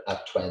look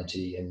at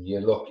 20 and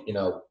you look,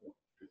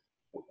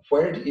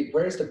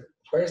 where's the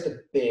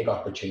big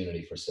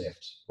opportunity for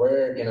Sift?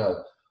 Where,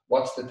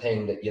 what's the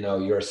thing that,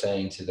 you're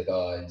saying to the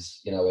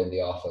guys, in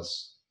the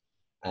office?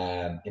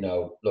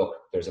 Look,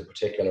 there's a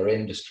particular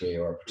industry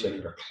or a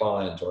particular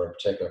client or a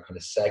particular kind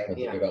of segment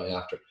that you're going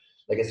after.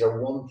 Like, is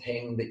there one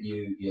thing that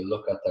you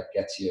look at that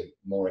gets you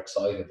more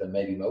excited than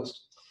maybe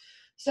most?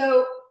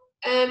 So,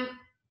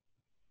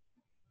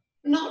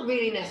 not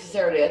really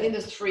necessarily. I think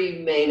there's three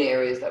main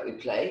areas that we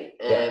play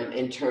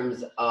in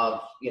terms of,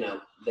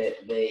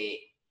 the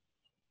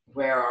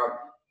where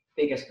our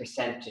biggest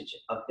percentage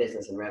of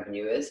business and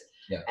revenue is.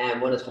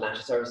 One is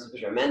financial services,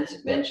 which I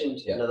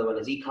mentioned. Another one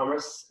is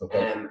e-commerce,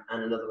 and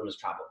another one is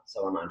travel,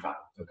 so online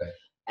travel.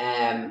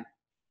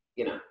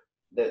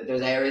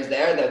 There's areas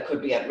there that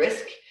could be at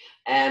risk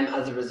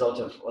as a result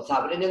of what's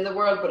happening in the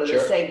world, but at the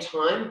same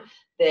time,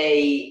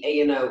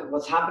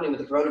 what's happening with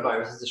the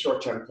coronavirus is a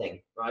short-term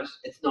thing, right?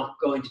 It's not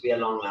going to be a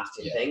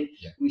long-lasting thing.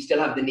 We still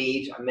have the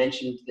need. I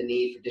mentioned the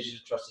need for digital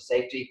trust and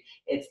safety.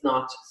 It's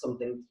not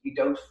something you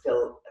don't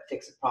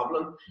fix a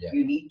problem.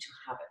 You need to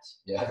have it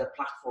as a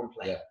platform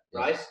play,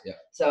 right?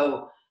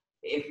 So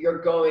if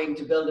you're going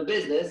to build a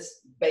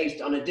business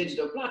based on a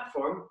digital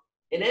platform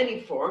in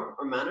any form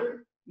or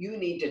manner, you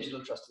need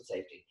digital trust and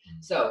safety.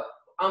 So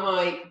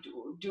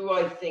do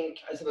I think,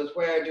 I suppose,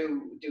 where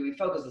do we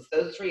focus? It's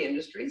those three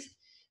industries.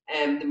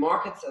 The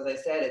markets, as I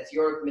said, it's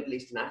Europe, Middle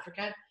East, and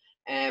Africa.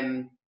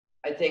 I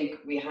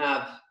think we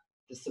have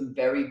some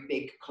very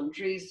big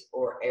countries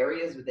or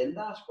areas within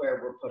that where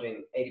we're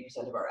putting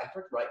 80% of our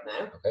effort right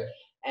now.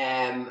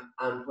 And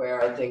where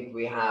I think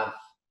we have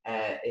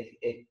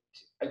a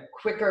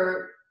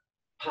quicker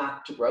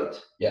path to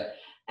growth.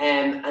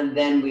 And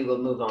then we will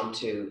move on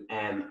to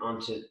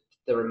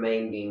the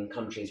remaining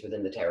countries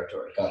within the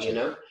territory.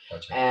 Gotcha.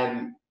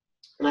 And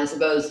I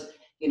suppose,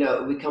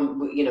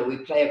 we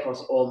play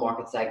across all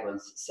market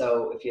segments.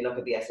 So if you look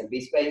at the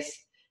SMB space,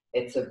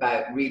 it's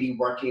about really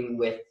working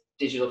with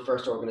digital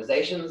first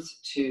organizations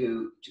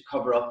to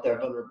cover up their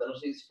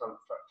vulnerabilities from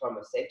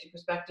a safety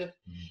perspective.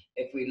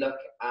 If we look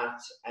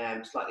at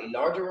slightly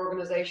larger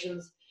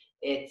organizations,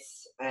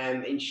 it's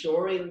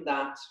ensuring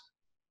that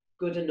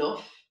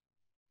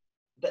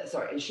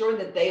ensuring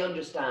that they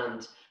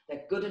understand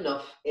that good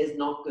enough is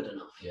not good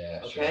enough.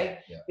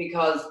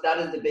 Because that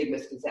is the big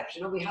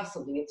misconception. Oh, we have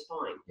something, it's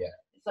fine.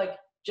 It's like,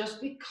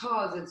 just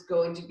because it's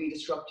going to be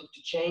disruptive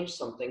to change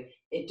something,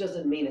 it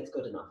doesn't mean it's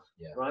good enough,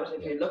 right?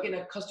 If you're looking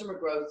at customer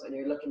growth and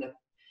you're looking at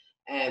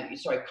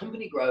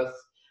company growth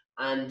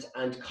and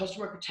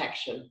customer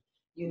protection,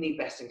 you need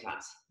best in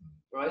class,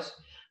 right?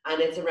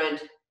 And it's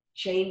around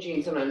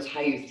changing sometimes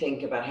how you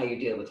think about how you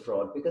deal with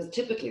fraud, because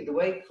typically the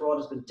way fraud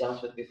has been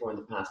dealt with before in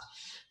the past,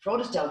 fraud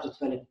is dealt with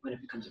when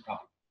it becomes a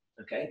problem.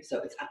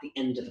 So it's at the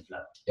end of the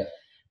flow.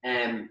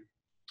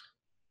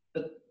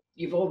 But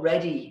you've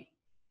already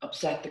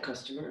upset the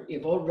customer,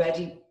 you've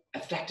already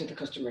affected the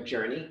customer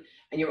journey,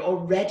 and you're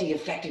already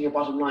affecting your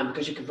bottom line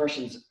because your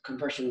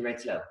conversion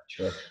rate's low.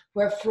 Sure.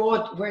 Where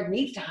it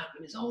needs to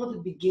happen is all at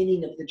the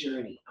beginning of the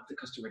journey, of the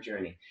customer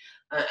journey.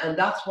 And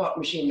that's what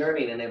machine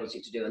learning enables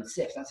you to do in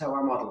Sift. That's how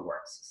our model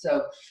works.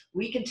 So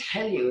we can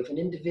tell you if an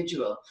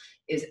individual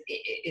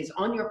is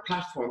on your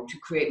platform to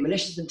create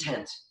malicious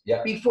intent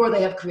before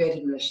they have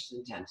created malicious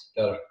intent.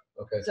 Got it.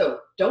 Okay. So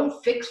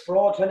don't fix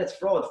fraud when it's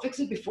fraud. Fix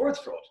it before it's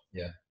fraud.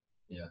 Yeah.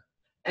 Yeah.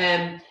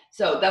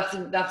 So that's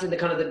in the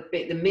kind of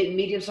the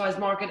medium-sized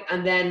market,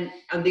 and then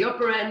on the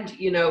upper end,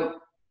 you know,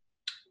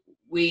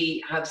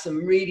 we have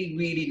some really,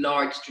 really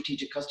large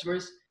strategic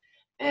customers.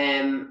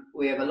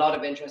 We have a lot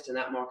of interest in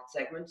that market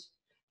segment.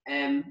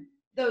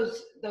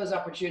 Those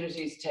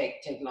opportunities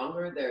take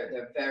longer.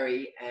 They're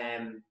very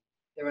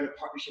they're in a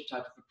partnership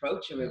type of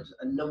approach, and we have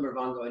a number of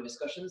ongoing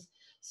discussions.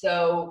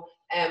 So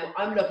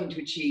I'm looking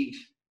to achieve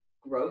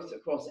growth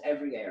across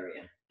every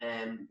area.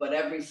 But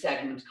every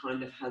segment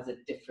kind of has a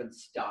different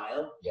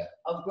style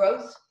of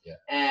growth.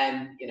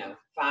 You know,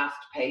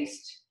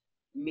 fast-paced,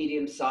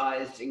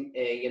 medium-sized,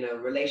 you know,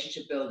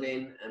 relationship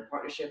building and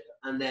partnership,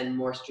 and then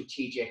more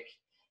strategic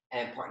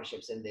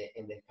partnerships in the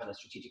kind of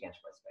strategic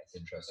enterprise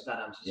space. Interesting. If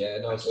that answers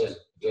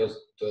your question.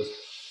 it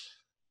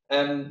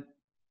does.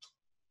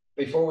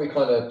 Before we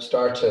kind of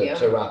start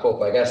to wrap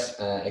up, I guess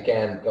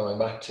again going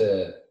back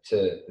to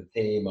the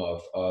theme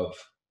of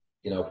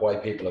you know why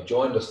people have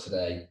joined us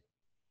today.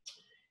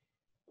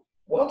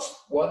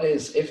 What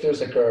is, if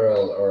there's a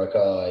girl or a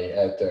guy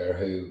out there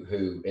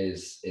who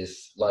is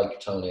like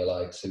Tonia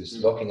Luykx, who's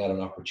looking at an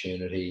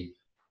opportunity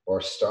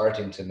or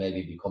starting to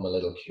maybe become a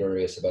little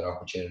curious about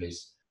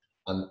opportunities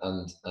and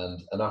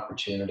an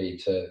opportunity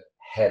to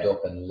head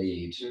up and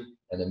lead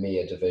an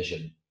EMEA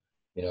division,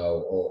 you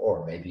know,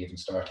 or maybe even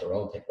start their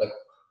own thing. Like,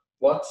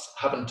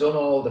 having done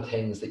all the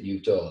things that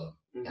you've done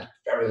at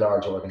very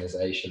large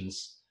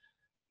organizations,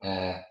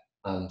 and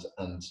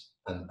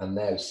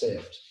now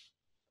Sift.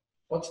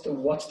 What's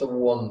the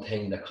one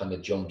thing that kind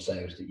of jumps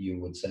out that you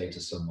would say to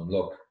someone,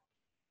 look,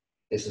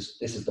 this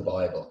is the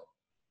Bible.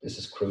 This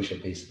is a crucial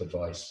piece of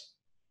advice.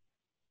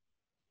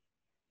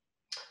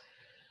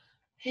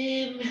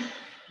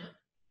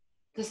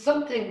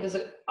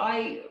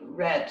 I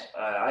read,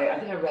 I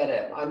think I read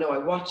it. I know I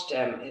watched,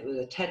 it was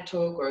a TED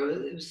talk, or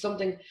it was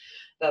something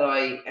that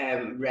I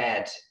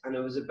read, and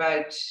it was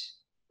about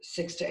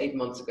 6 to 8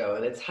 months ago.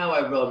 And it's how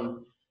I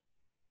run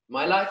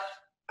my life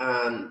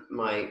and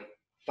my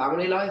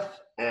family life,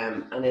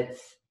 and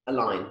it's a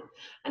line,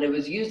 and it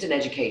was used in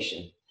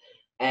education,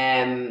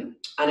 and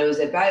it was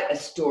about a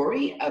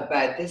story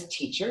about this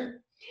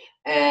teacher,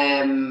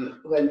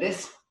 when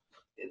this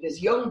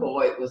young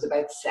boy was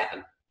about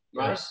 7,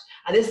 right?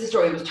 And this is the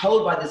story. It was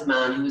told by this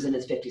man who was in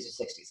his 50s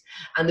or 60s,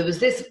 and there was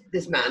this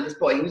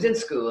boy. He was in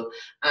school,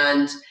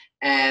 and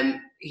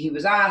he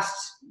was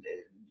asked.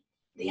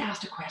 They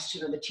asked a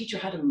question, and the teacher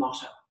had a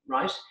motto,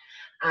 right?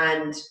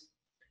 And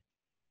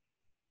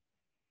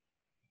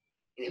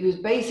it was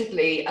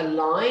basically a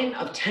line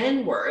of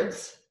 10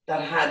 words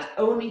that had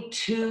only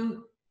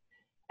two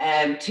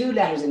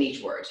letters in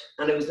each word.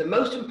 And it was the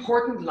most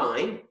important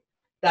line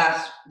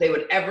that they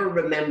would ever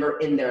remember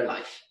in their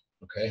life.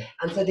 Okay.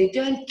 And so they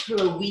went through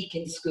a week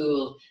in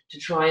school to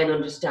try and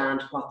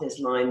understand what this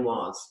line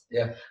was.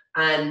 Yeah.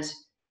 And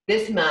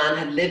this man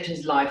had lived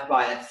his life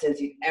by it since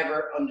he'd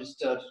ever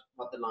understood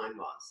what the line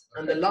was.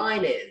 Okay. And the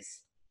line is,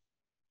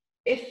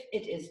 if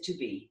it is to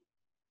be,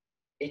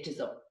 it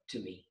is up to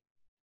me.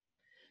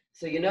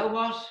 So you know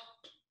what?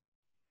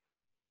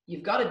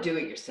 You've got to do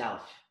it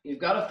yourself. You've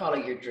got to follow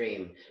your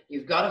dream.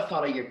 You've got to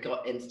follow your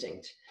gut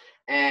instinct.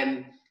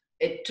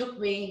 It took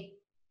me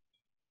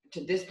to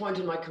this point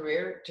in my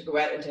career to go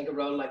out and take a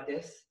role like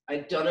this.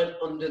 I'd done it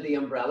under the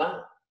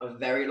umbrella of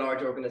very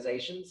large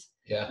organizations,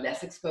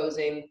 less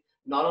exposing,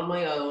 not on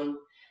my own.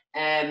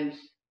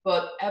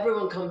 But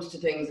everyone comes to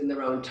things in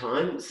their own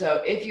time.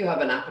 So if you have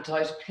an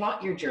appetite,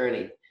 plot your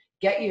journey,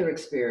 get your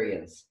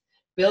experience.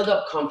 Build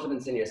up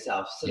confidence in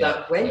yourself so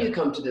that when you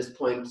come to this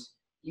point,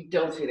 you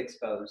don't feel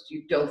exposed.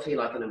 You don't feel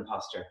like an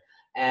imposter.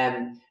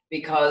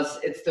 Because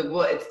it's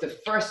the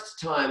first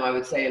time, I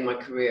would say, in my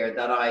career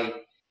that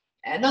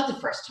not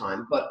the first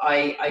time, but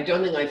I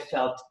don't think I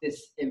felt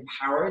this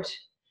empowered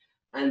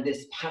and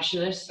this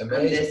passionate and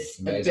this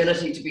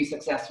ability to be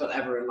successful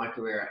ever in my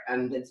career.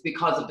 And it's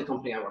because of the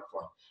company I work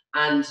for.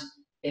 And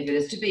if it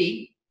is to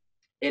be,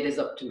 it is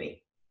up to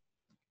me.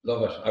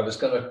 Love it. I was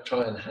going to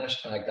try and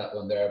hashtag that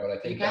one there, but I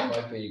think that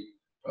might be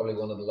probably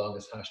one of the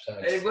longest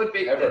hashtags. It would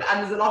be, ever.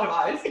 And there's a lot of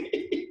eyes.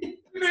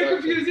 Very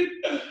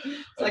confusing.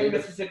 It's like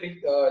Mississippi.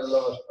 Oh,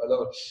 I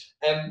love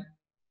it.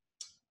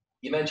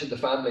 You mentioned the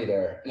family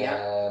there,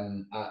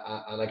 and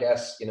I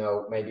guess, you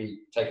know, maybe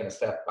taking a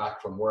step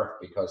back from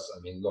work, because I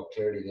mean, look,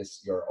 clearly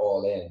you're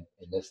all in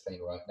this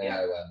thing right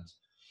now, and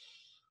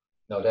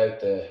no doubt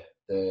the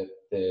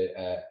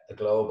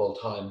global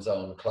time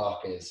zone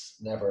clock is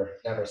never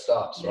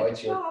stops,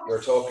 right?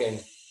 You're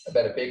talking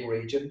about a big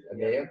region,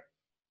 EMEA.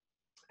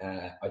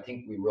 I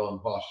think we run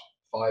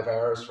 5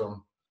 hours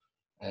from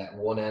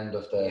one end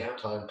of the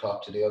time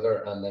clock to the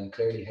other, and then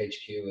clearly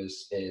HQ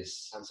is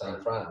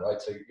San Fran,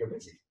 right? So you're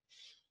busy.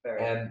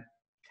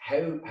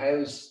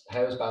 How's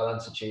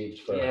balance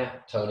achieved for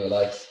Tonia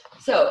Luykx?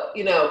 So,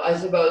 I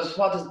suppose,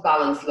 what does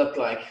balance look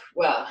like?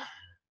 Well,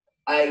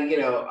 I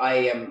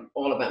am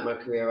all about my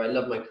career. I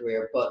love my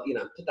career, but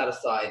put that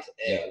aside.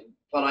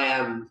 What I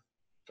am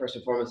first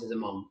and foremost is a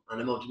mom,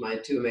 and a mom to my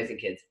 2 amazing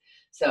kids.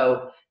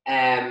 So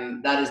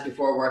that is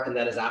before work and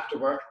that is after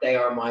work. They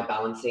are my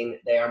balancing.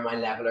 They are my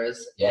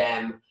levelers.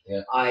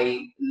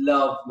 I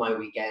love my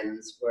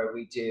weekends where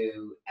we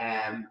do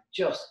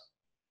just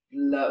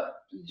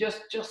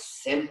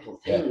simple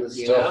things,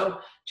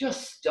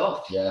 just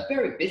stuff.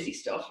 Very busy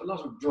stuff. A lot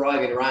of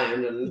driving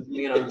around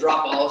and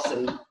drop-offs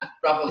and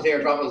drop-offs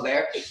here, drop-offs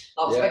there,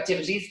 lots of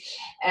activities.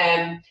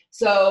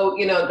 So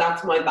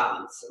that's my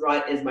balance,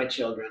 right, is my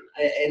children.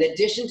 In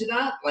addition to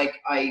that, like,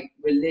 I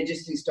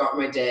religiously start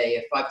my day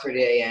at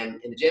 5:30 a.m.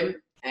 in the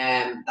gym,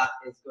 and that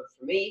is good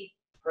for me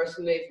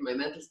personally, for my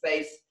mental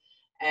space,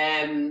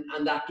 and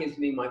that gives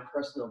me my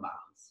personal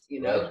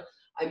balance.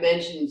 I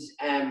mentioned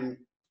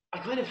I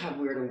kind of have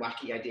weird and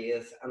wacky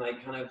ideas, and I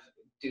kind of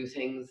do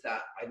things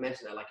that I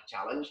mentioned I like a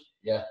challenge.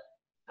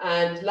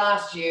 And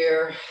last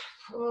year,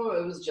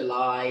 it was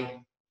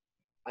July,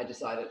 I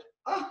decided,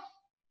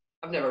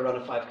 I've never run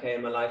a 5K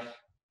in my life.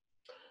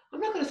 I'm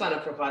not going to sign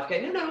up for a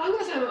 5K. No, I'm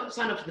going to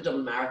sign up for the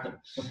Dublin Marathon.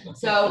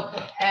 So,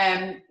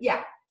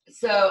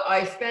 so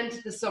I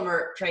spent the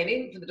summer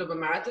training for the Dublin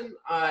Marathon.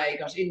 I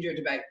got injured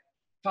about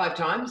 5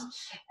 times.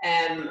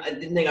 I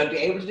didn't think I'd be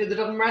able to do the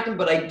Dublin Marathon,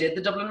 but I did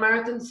the Dublin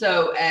Marathon.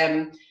 So,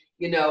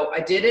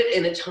 I did it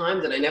in a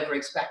time that I never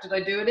expected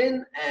I'd do it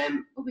in,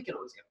 but we can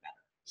always get better.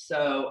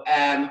 So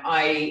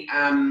I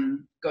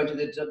am going to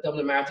the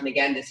Dublin Marathon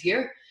again this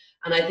year.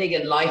 And I think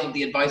in light of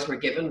the advice we're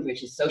given,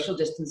 which is social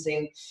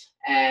distancing,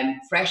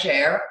 fresh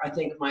air, I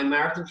think my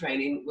marathon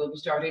training will be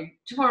starting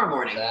tomorrow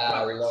morning.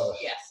 I love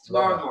it. Yes,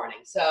 tomorrow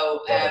morning.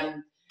 So,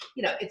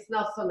 it's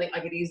not something I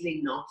could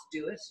easily not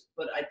do it,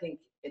 but I think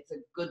it's a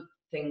good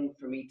thing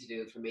for me to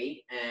do for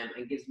me,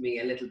 and gives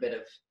me a little bit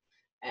of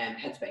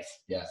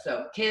headspace.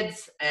 So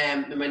kids,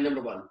 they're my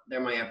number one. They're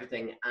my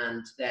everything,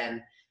 and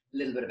then a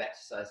little bit of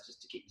exercise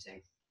just to keep me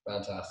sane.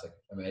 Fantastic,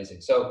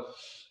 amazing. So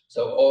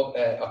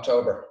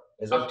October.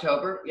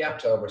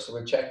 October. So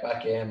we'll check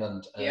back in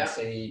and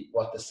see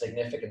what the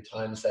significant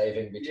time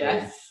saving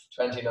between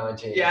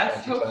 2019 and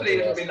 2020 hopefully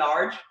it'll be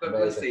large, but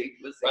amazing.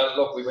 We'll see. Well,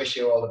 look, we wish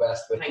you all the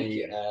best with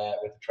the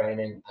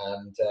training,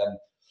 and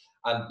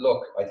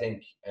look, I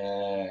think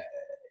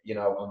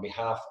on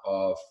behalf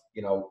of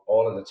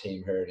all of the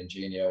team here at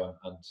Ingenio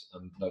and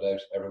no doubt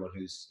everyone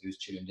who's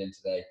tuned in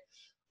today,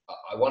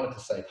 I wanted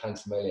to say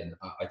thanks a million.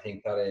 I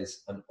think that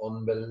is an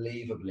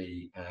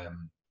unbelievably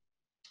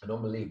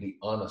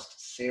honest,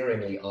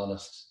 searingly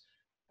honest,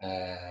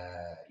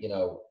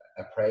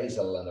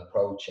 appraisal and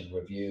approach and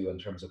review in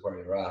terms of where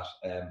you're at.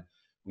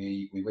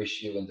 We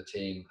wish you and the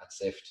team at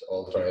Sift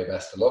all the very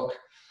best of luck.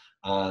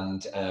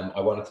 And I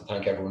wanted to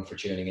thank everyone for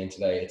tuning in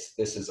today.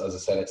 This is, as I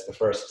said, it's the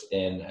first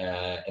in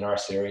our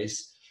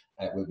series.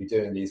 We'll be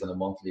doing these on a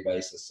monthly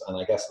basis. And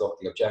I guess, look,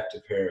 the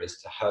objective here is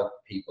to help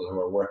people who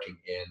are working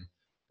in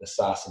the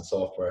SaaS and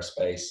software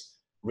space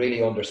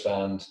really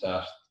understand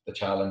that the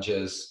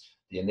challenges,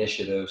 the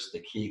initiatives, the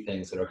key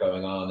things that are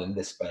going on in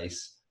this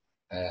space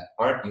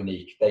aren't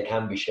unique. They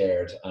can be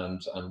shared,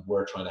 and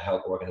we're trying to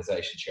help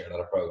organizations share that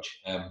approach.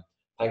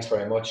 Thanks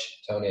very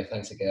much, Tonia.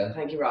 Thanks again.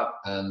 Thank you, Rob.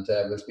 And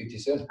we'll speak to you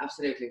soon.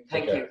 Absolutely.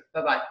 Thank you.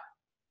 Bye-bye.